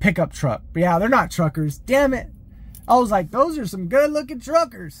pickup truck. But yeah, they're not truckers. Damn it. I was like, those are some good looking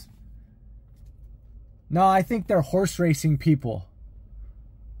truckers. No, I think they're horse racing people.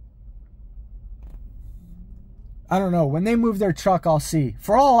 I don't know. When they move their truck, I'll see.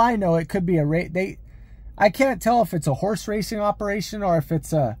 For all I know, it could be a race. I can't tell if it's a horse racing operation or if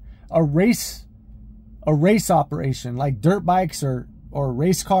it's a race operation, like dirt bikes or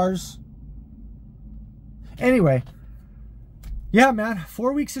race cars. Anyway, yeah, man,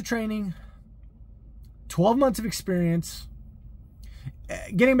 4 weeks of training, 12 months of experience.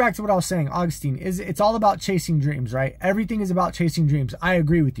 Getting back to what I was saying, Augustine, it's all about chasing dreams, right? Everything is about chasing dreams. I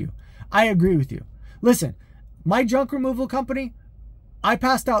agree with you. I agree with you. Listen, my junk removal company, I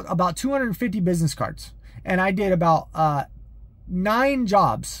passed out about 250 business cards, and I did about 9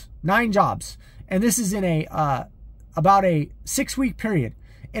 jobs. And this is in about a 6-week period.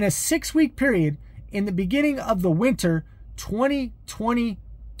 In a 6-week period, in the beginning of the winter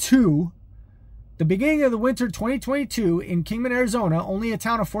 2022, the beginning of the winter 2022 in Kingman, Arizona, only a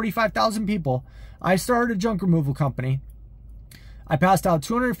town of 45,000 people, I started a junk removal company. I passed out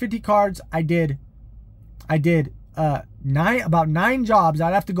 250 cards. I did about 9 jobs.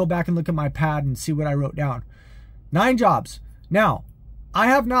 I'd have to go back and look at my pad and see what I wrote down. 9 jobs. Now, I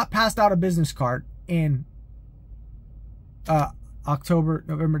have not passed out a business card in October,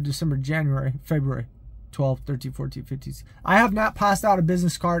 November, December, January, February, 12, 13, 14, 15. I have not passed out a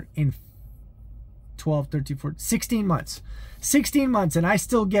business card in 12, 13, 14, 16 months. 16 months, and I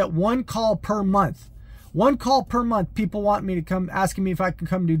still get 1 call per month. 1 call per month. People want me to come, asking me if I can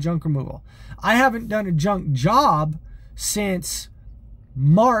come do junk removal. I haven't done a junk job since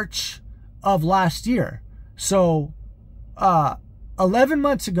March of last year. So, 11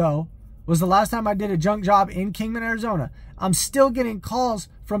 months ago was the last time I did a junk job in Kingman, Arizona. I'm still getting calls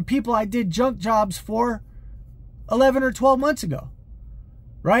from people I did junk jobs for 11 or 12 months ago.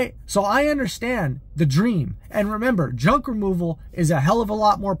 Right? So I understand the dream. And remember, junk removal is a hell of a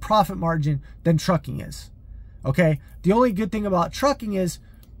lot more profit margin than trucking is. Okay? The only good thing about trucking is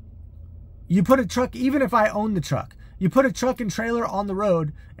you put a truck, even if I own the truck, you put a truck and trailer on the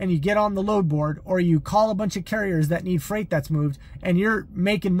road and you get on the load board, or you call a bunch of carriers that need freight that's moved, and you're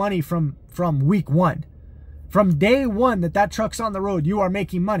making money from week 1. From day 1 that truck's on the road, you are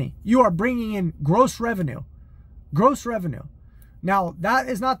making money. You are bringing in gross revenue. Gross revenue. Now, that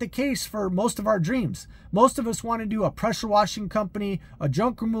is not the case for most of our dreams. Most of us want to do a pressure washing company, a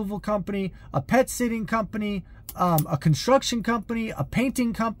junk removal company, a pet sitting company, a construction company, a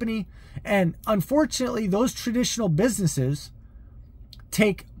painting company. And unfortunately, those traditional businesses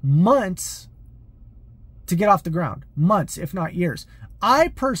take months to get off the ground. Months, if not years. I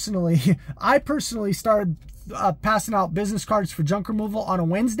personally started passing out business cards for junk removal on a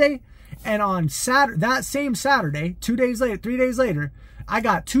Wednesday. And on Saturday, that same Saturday, 2 days later, 3 days later, I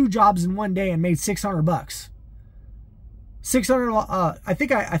got 2 jobs in one day and made $600. 600. I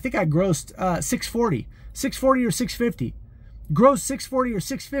think I grossed 640 or 650. Grossed 640 or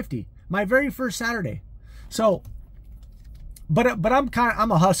 650. My very first Saturday. So, but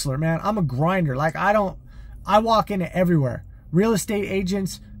I'm a hustler, man. I'm a grinder. Like I walk into everywhere. Real estate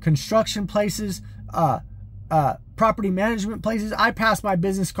agents, construction places, property management places. I pass my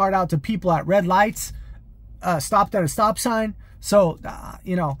business card out to people at red lights, stopped at a stop sign. So,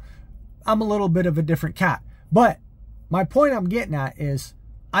 you know, I'm a little bit of a different cat. But my point I'm getting at is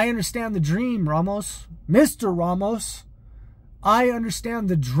I understand the dream, Ramos. Mr. Ramos. I understand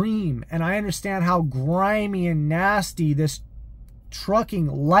the dream, and I understand how grimy and nasty this trucking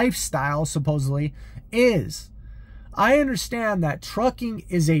lifestyle supposedly is. I understand that trucking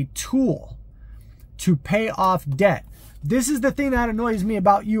is a tool to pay off debt. This is the thing that annoys me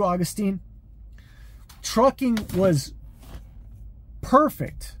about you, Augustine. Trucking was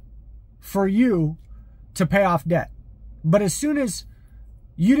perfect for you to pay off debt. But as soon as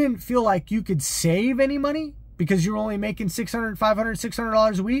you didn't feel like you could save any money because you were only making $600, $500,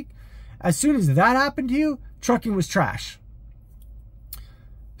 $600 a week, as soon as that happened to you, trucking was trash.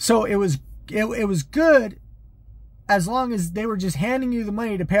 So it was good as long as they were just handing you the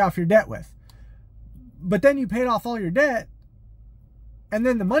money to pay off your debt with. But then you paid off all your debt, and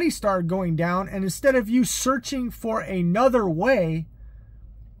then the money started going down, and instead of you searching for another way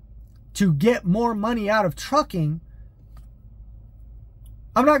to get more money out of trucking,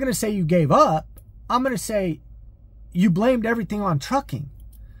 I'm not going to say you gave up. I'm going to say you blamed everything on trucking.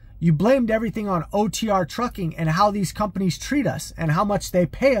 You blamed everything on OTR trucking and how these companies treat us and how much they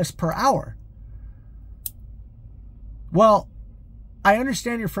pay us per hour. Well, I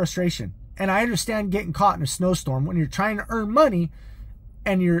understand your frustration, and I understand getting caught in a snowstorm when you're trying to earn money,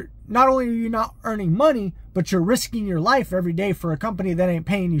 and you're not only are you not earning money, but you're risking your life every day for a company that ain't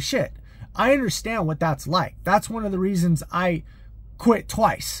paying you shit. I understand what that's like. That's one of the reasons I quit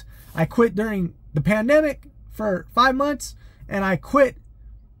twice. I quit during the pandemic for 5 months, and I quit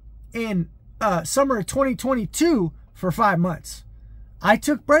in summer of 2022 for 5 months. I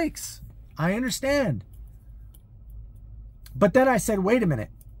took breaks. I understand. But then I said, wait a minute.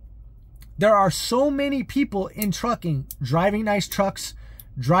 There are so many people in trucking driving nice trucks,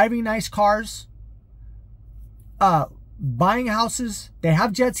 driving nice cars, buying houses. They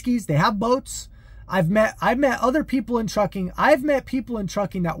have jet skis. They have boats. I've met other people in trucking. I've met people in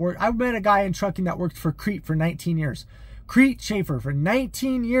trucking that work. I've met a guy in trucking that worked for Crete for 19 years. Crete Schaefer for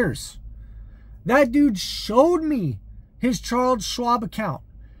 19 years. That dude showed me his Charles Schwab account.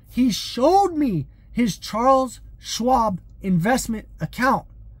 He showed me his Charles Schwab investment account.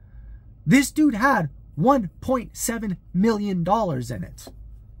 This dude had $1.7 million in it.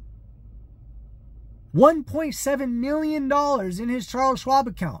 $1.7 million in his Charles Schwab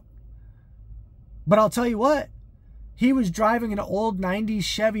account. But I'll tell you what, he was driving an old 90s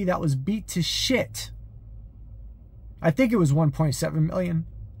Chevy that was beat to shit. I think it was 1.7 million.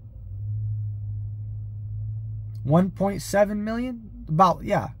 1.7 million? About,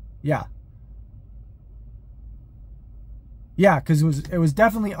 yeah. Yeah, because it was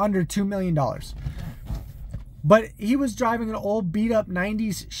definitely under $2 million. But he was driving an old beat up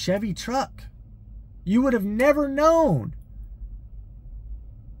 90s Chevy truck. You would have never known.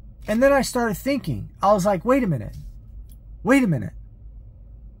 And then I started thinking, I was like, wait a minute.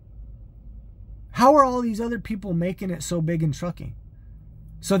 How are all these other people making it so big in trucking?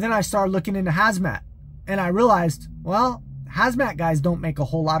 So then I started looking into hazmat, and I realized, well, hazmat guys don't make a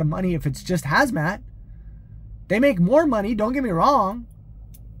whole lot of money if it's just hazmat. They make more money, don't get me wrong.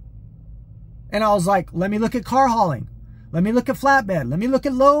 And I was like, let me look at car hauling. Let me look at flatbed. Let me look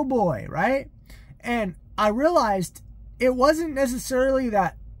at lowboy, right? And I realized it wasn't necessarily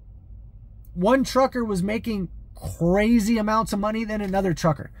that one trucker was making crazy amounts of money than another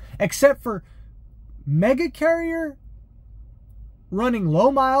trucker, except for mega carrier running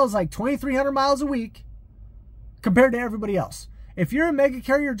low miles, like 2,300 miles a week, compared to everybody else. If you're a mega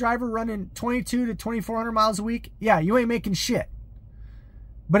carrier driver running 22 to 2,400 miles a week, yeah, you ain't making shit.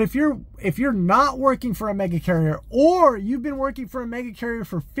 But if you're not working for a mega carrier, or you've been working for a mega carrier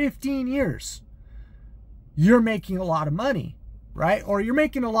for 15 years, you're making a lot of money, right? Or you're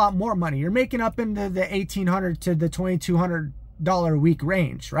making a lot more money. You're making up into the $1,800 to the $2,200 a week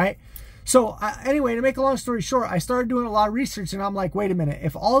range, right? So anyway, to make a long story short, I started doing a lot of research, and I'm like, wait a minute.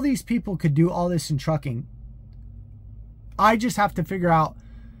 If all these people could do all this in trucking, I just have to figure out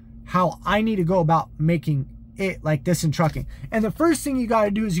how I need to go about making it like this in trucking. And the first thing you got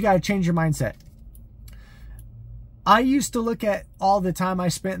to do is you got to change your mindset. I used to look at all the time I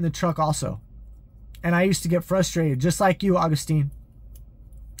spent in the truck also. And I used to get frustrated, just like you, Augustine.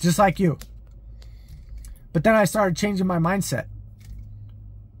 Just like you. But then I started changing my mindset.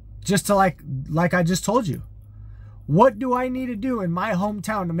 Just to like I just told you. What do I need to do in my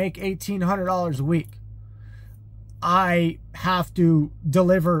hometown to make $1,800 a week? I have to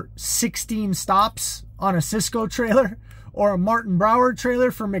deliver 16 stops on a Cisco trailer, or a Martin Brower trailer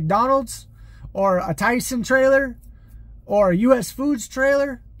for McDonald's, or a Tyson trailer, or a US Foods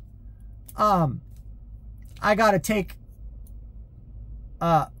trailer. I got to take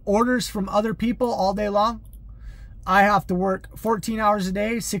orders from other people all day long. I have to work 14 hours a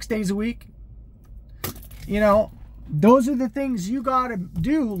day, 6 days a week. You know, those are the things you got to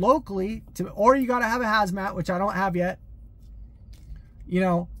do locally, or you got to have a hazmat, which I don't have yet. You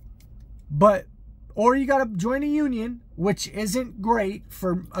know, but Or you got to join a union, which isn't great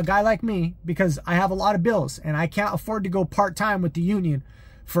for a guy like me because I have a lot of bills and I can't afford to go part-time with the union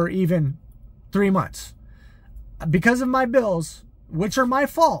for even 3 months. Because of my bills, which are my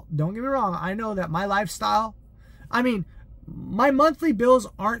fault. Don't get me wrong. I know that my lifestyle, I mean, my monthly bills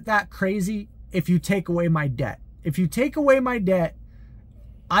aren't that crazy if you take away my debt. If you take away my debt,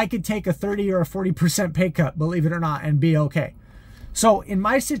 I could take a 30 or a 40% pay cut, believe it or not, and be okay. So in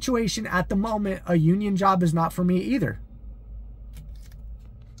my situation at the moment, a union job is not for me either.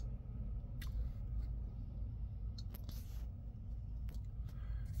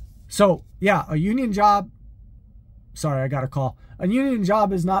 So yeah, a union job, sorry, I got a call. A union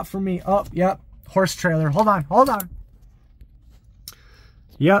job is not for me. Oh, yep, horse trailer. Hold on.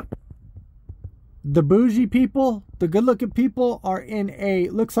 Yep. The bougie people, the good looking people are in a,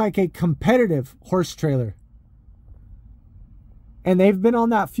 looks like a competitive horse trailer. And they've been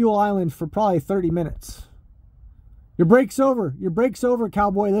on that fuel island for probably 30 minutes. Your break's over. Your break's over,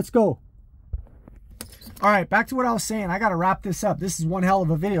 cowboy. Let's go. All right, back to what I was saying. I got to wrap this up. This is one hell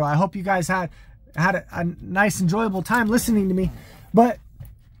of a video. I hope you guys had a nice, enjoyable time listening to me. But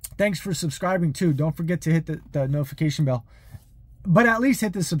thanks for subscribing too. Don't forget to hit the notification bell. But at least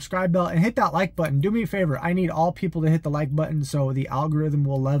hit the subscribe bell and hit that like button. Do me a favor. I need all people to hit the like button so the algorithm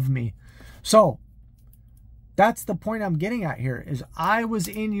will love me. So that's the point I'm getting at here is I was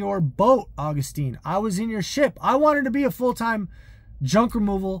in your boat, Augustine. I was in your ship. I wanted to be a full-time junk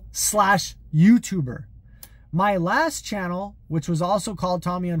removal / YouTuber. My last channel, which was also called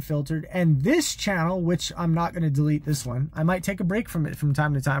Tommy Unfiltered, and this channel, which I'm not going to delete this one. I might take a break from it from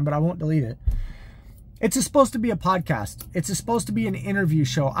time to time, but I won't delete it. It's supposed to be a podcast. It's supposed to be an interview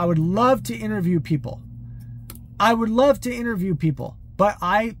show. I would love to interview people. But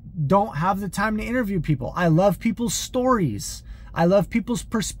I don't have the time to interview people. I love people's stories. I love people's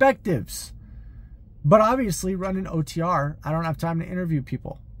perspectives. But obviously, running OTR, I don't have time to interview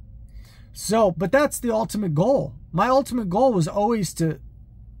people. So, but that's the ultimate goal. My ultimate goal was always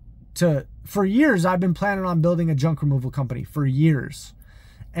for years, I've been planning on building a junk removal company for years.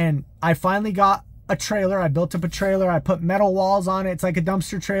 And I finally got a trailer. I built up a trailer. I put metal walls on it. It's like a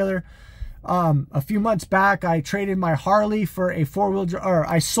dumpster trailer. A few months back, I traded my Harley for a four-wheel drive, or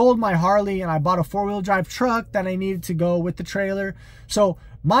I sold my Harley and I bought a four-wheel drive truck that I needed to go with the trailer. So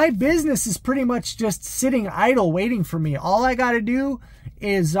my business is pretty much just sitting idle waiting for me. All I got to do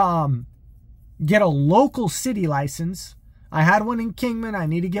is get a local city license. I had one in Kingman. I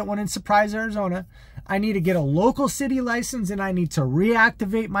need to get one in Surprise, Arizona. I need to get a local city license and I need to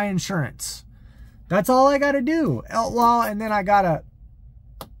reactivate my insurance. That's all I got to do. Outlaw, and then I got to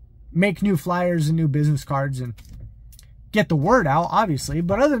make new flyers and new business cards and get the word out, obviously.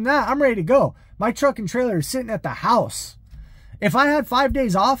 But other than that, I'm ready to go. My truck and trailer is sitting at the house. If I had 5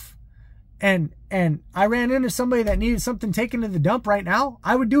 days off and I ran into somebody that needed something taken to the dump right now,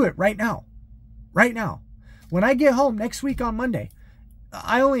 I would do it right now. Right now. When I get home next week on Monday,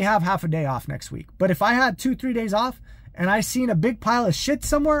 I only have half a day off next week. But if I had 2-3 days off and I seen a big pile of shit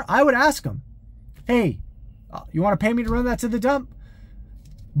somewhere, I would ask them, hey, you want to pay me to run that to the dump?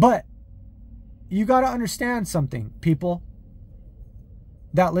 But you got to understand something, people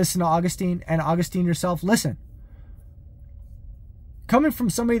that listen to Augustine, and Augustine yourself, listen. Coming from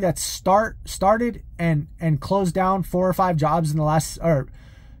somebody that started and closed down 4 or 5 jobs in the last, or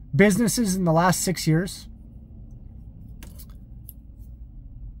businesses in the last 6 years,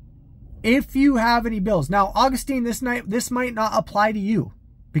 if you have any bills, now Augustine, this might not apply to you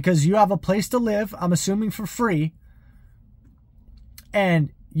because you have a place to live, I'm assuming for free,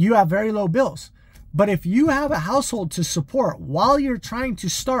 and you have very low bills. But if you have a household to support while you're trying to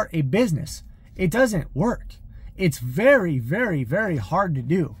start a business, it doesn't work. It's very, very, very hard to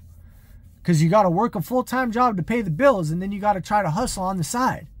do because you got to work a full-time job to pay the bills and then you got to try to hustle on the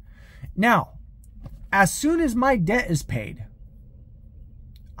side. Now, as soon as my debt is paid,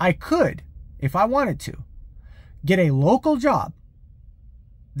 I could, if I wanted to, get a local job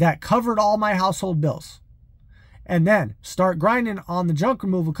that covered all my household bills and then start grinding on the junk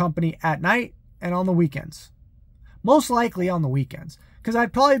removal company at night and on the weekends. Most likely on the weekends, because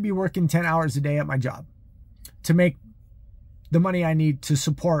I'd probably be working 10 hours a day at my job to make the money I need to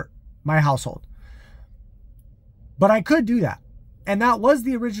support my household. But I could do that. And that was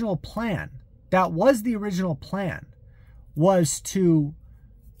the original plan. That was the original plan, was to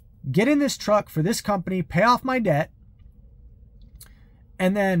get in this truck for this company, pay off my debt,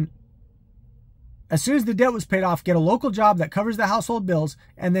 and then as soon as the debt was paid off, get a local job that covers the household bills,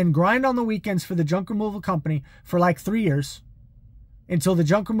 and then grind on the weekends for the junk removal company for like 3 years until the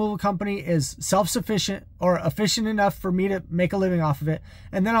junk removal company is self-sufficient or efficient enough for me to make a living off of it.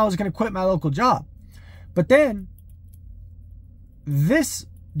 And then I was going to quit my local job. But then this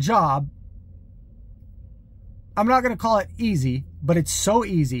job, I'm not going to call it easy, but it's so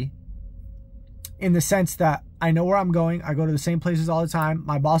easy in the sense that I know where I'm going. I go to the same places all the time.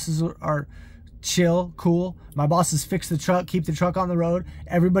 My bosses are chill, cool. My bosses fix the truck, keep the truck on the road.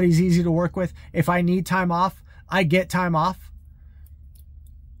 Everybody's easy to work with. If I need time off, I get time off.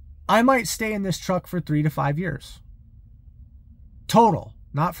 I might stay in this truck for 3 to 5 years. Total,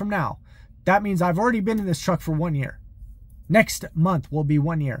 not from now. That means I've already been in this truck for 1 year. Next month will be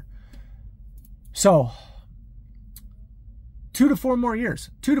 1 year. So 2 to 4 more years.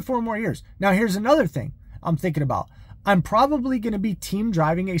 2 to 4 more years. Now here's another thing I'm thinking about. I'm probably going to be team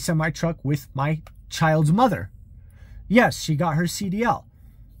driving a semi-truck with my child's mother. Yes, she got her CDL.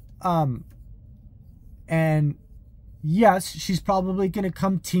 And yes, she's probably going to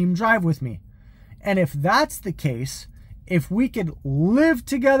come team drive with me. And if that's the case, if we could live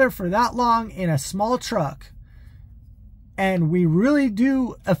together for that long in a small truck, and we really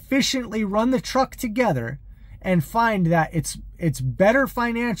do efficiently run the truck together and find that it's better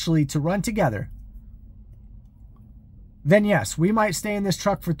financially to run together, then yes, we might stay in this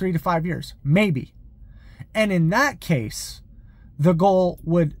truck for 3 to 5 years, maybe. And in that case, the goal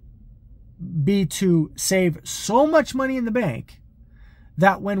would be to save so much money in the bank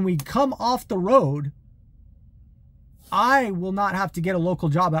that when we come off the road, I will not have to get a local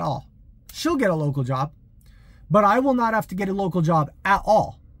job at all. She'll get a local job, but I will not have to get a local job at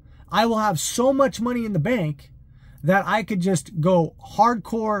all. I will have so much money in the bank that I could just go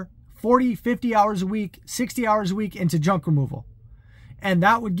hardcore 40, 50 hours a week, 60 hours a week into junk removal. And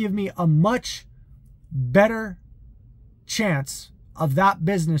that would give me a much better chance of that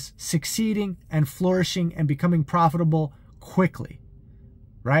business succeeding and flourishing and becoming profitable quickly,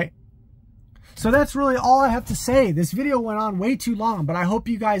 right? So that's really all I have to say. This video went on way too long, but I hope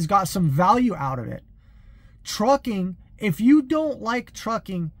you guys got some value out of it. Trucking, if you don't like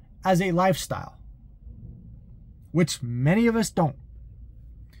trucking as a lifestyle, which many of us don't,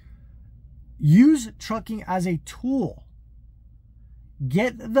 use trucking as a tool.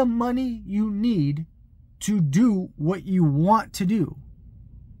 Get the money you need to do what you want to do.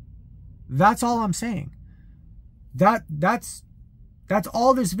 That's all I'm saying. That's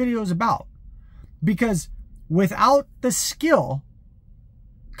all this video is about. Because without the skill,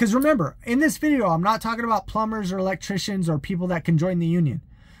 because remember, in this video, I'm not talking about plumbers or electricians or people that can join the union.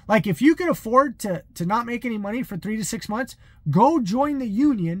 Like, if you can afford to not make any money for 3 to 6 months, go join the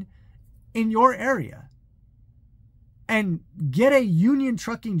union in your area and get a union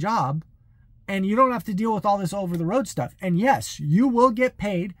trucking job, and you don't have to deal with all this over-the-road stuff. And yes, you will get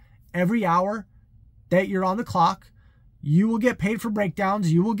paid every hour that you're on the clock. You will get paid for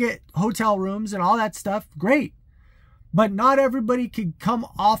breakdowns. You will get hotel rooms and all that stuff. Great. But not everybody could come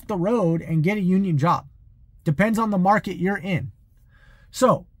off the road and get a union job. Depends on the market you're in.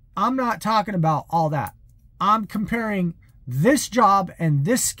 So I'm not talking about all that. I'm comparing this job and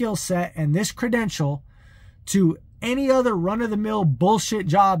this skill set and this credential to any other run-of-the-mill bullshit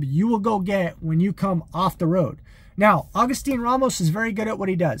job you will go get when you come off the road. Now, Augustine Ramos is very good at what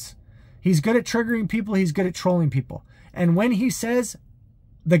he does. He's good at triggering people. He's good at trolling people. And when he says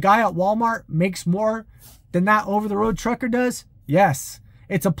the guy at Walmart makes more than that over-the-road trucker does, yes,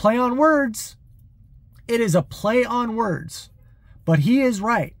 it's a play on words. It is a play on words. But he is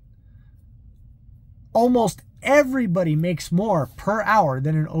right. Almost everybody makes more per hour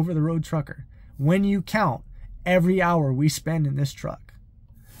than an over-the-road trucker when you count every hour we spend in this truck.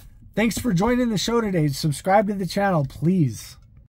 Thanks for joining the show today. Subscribe to the channel, please.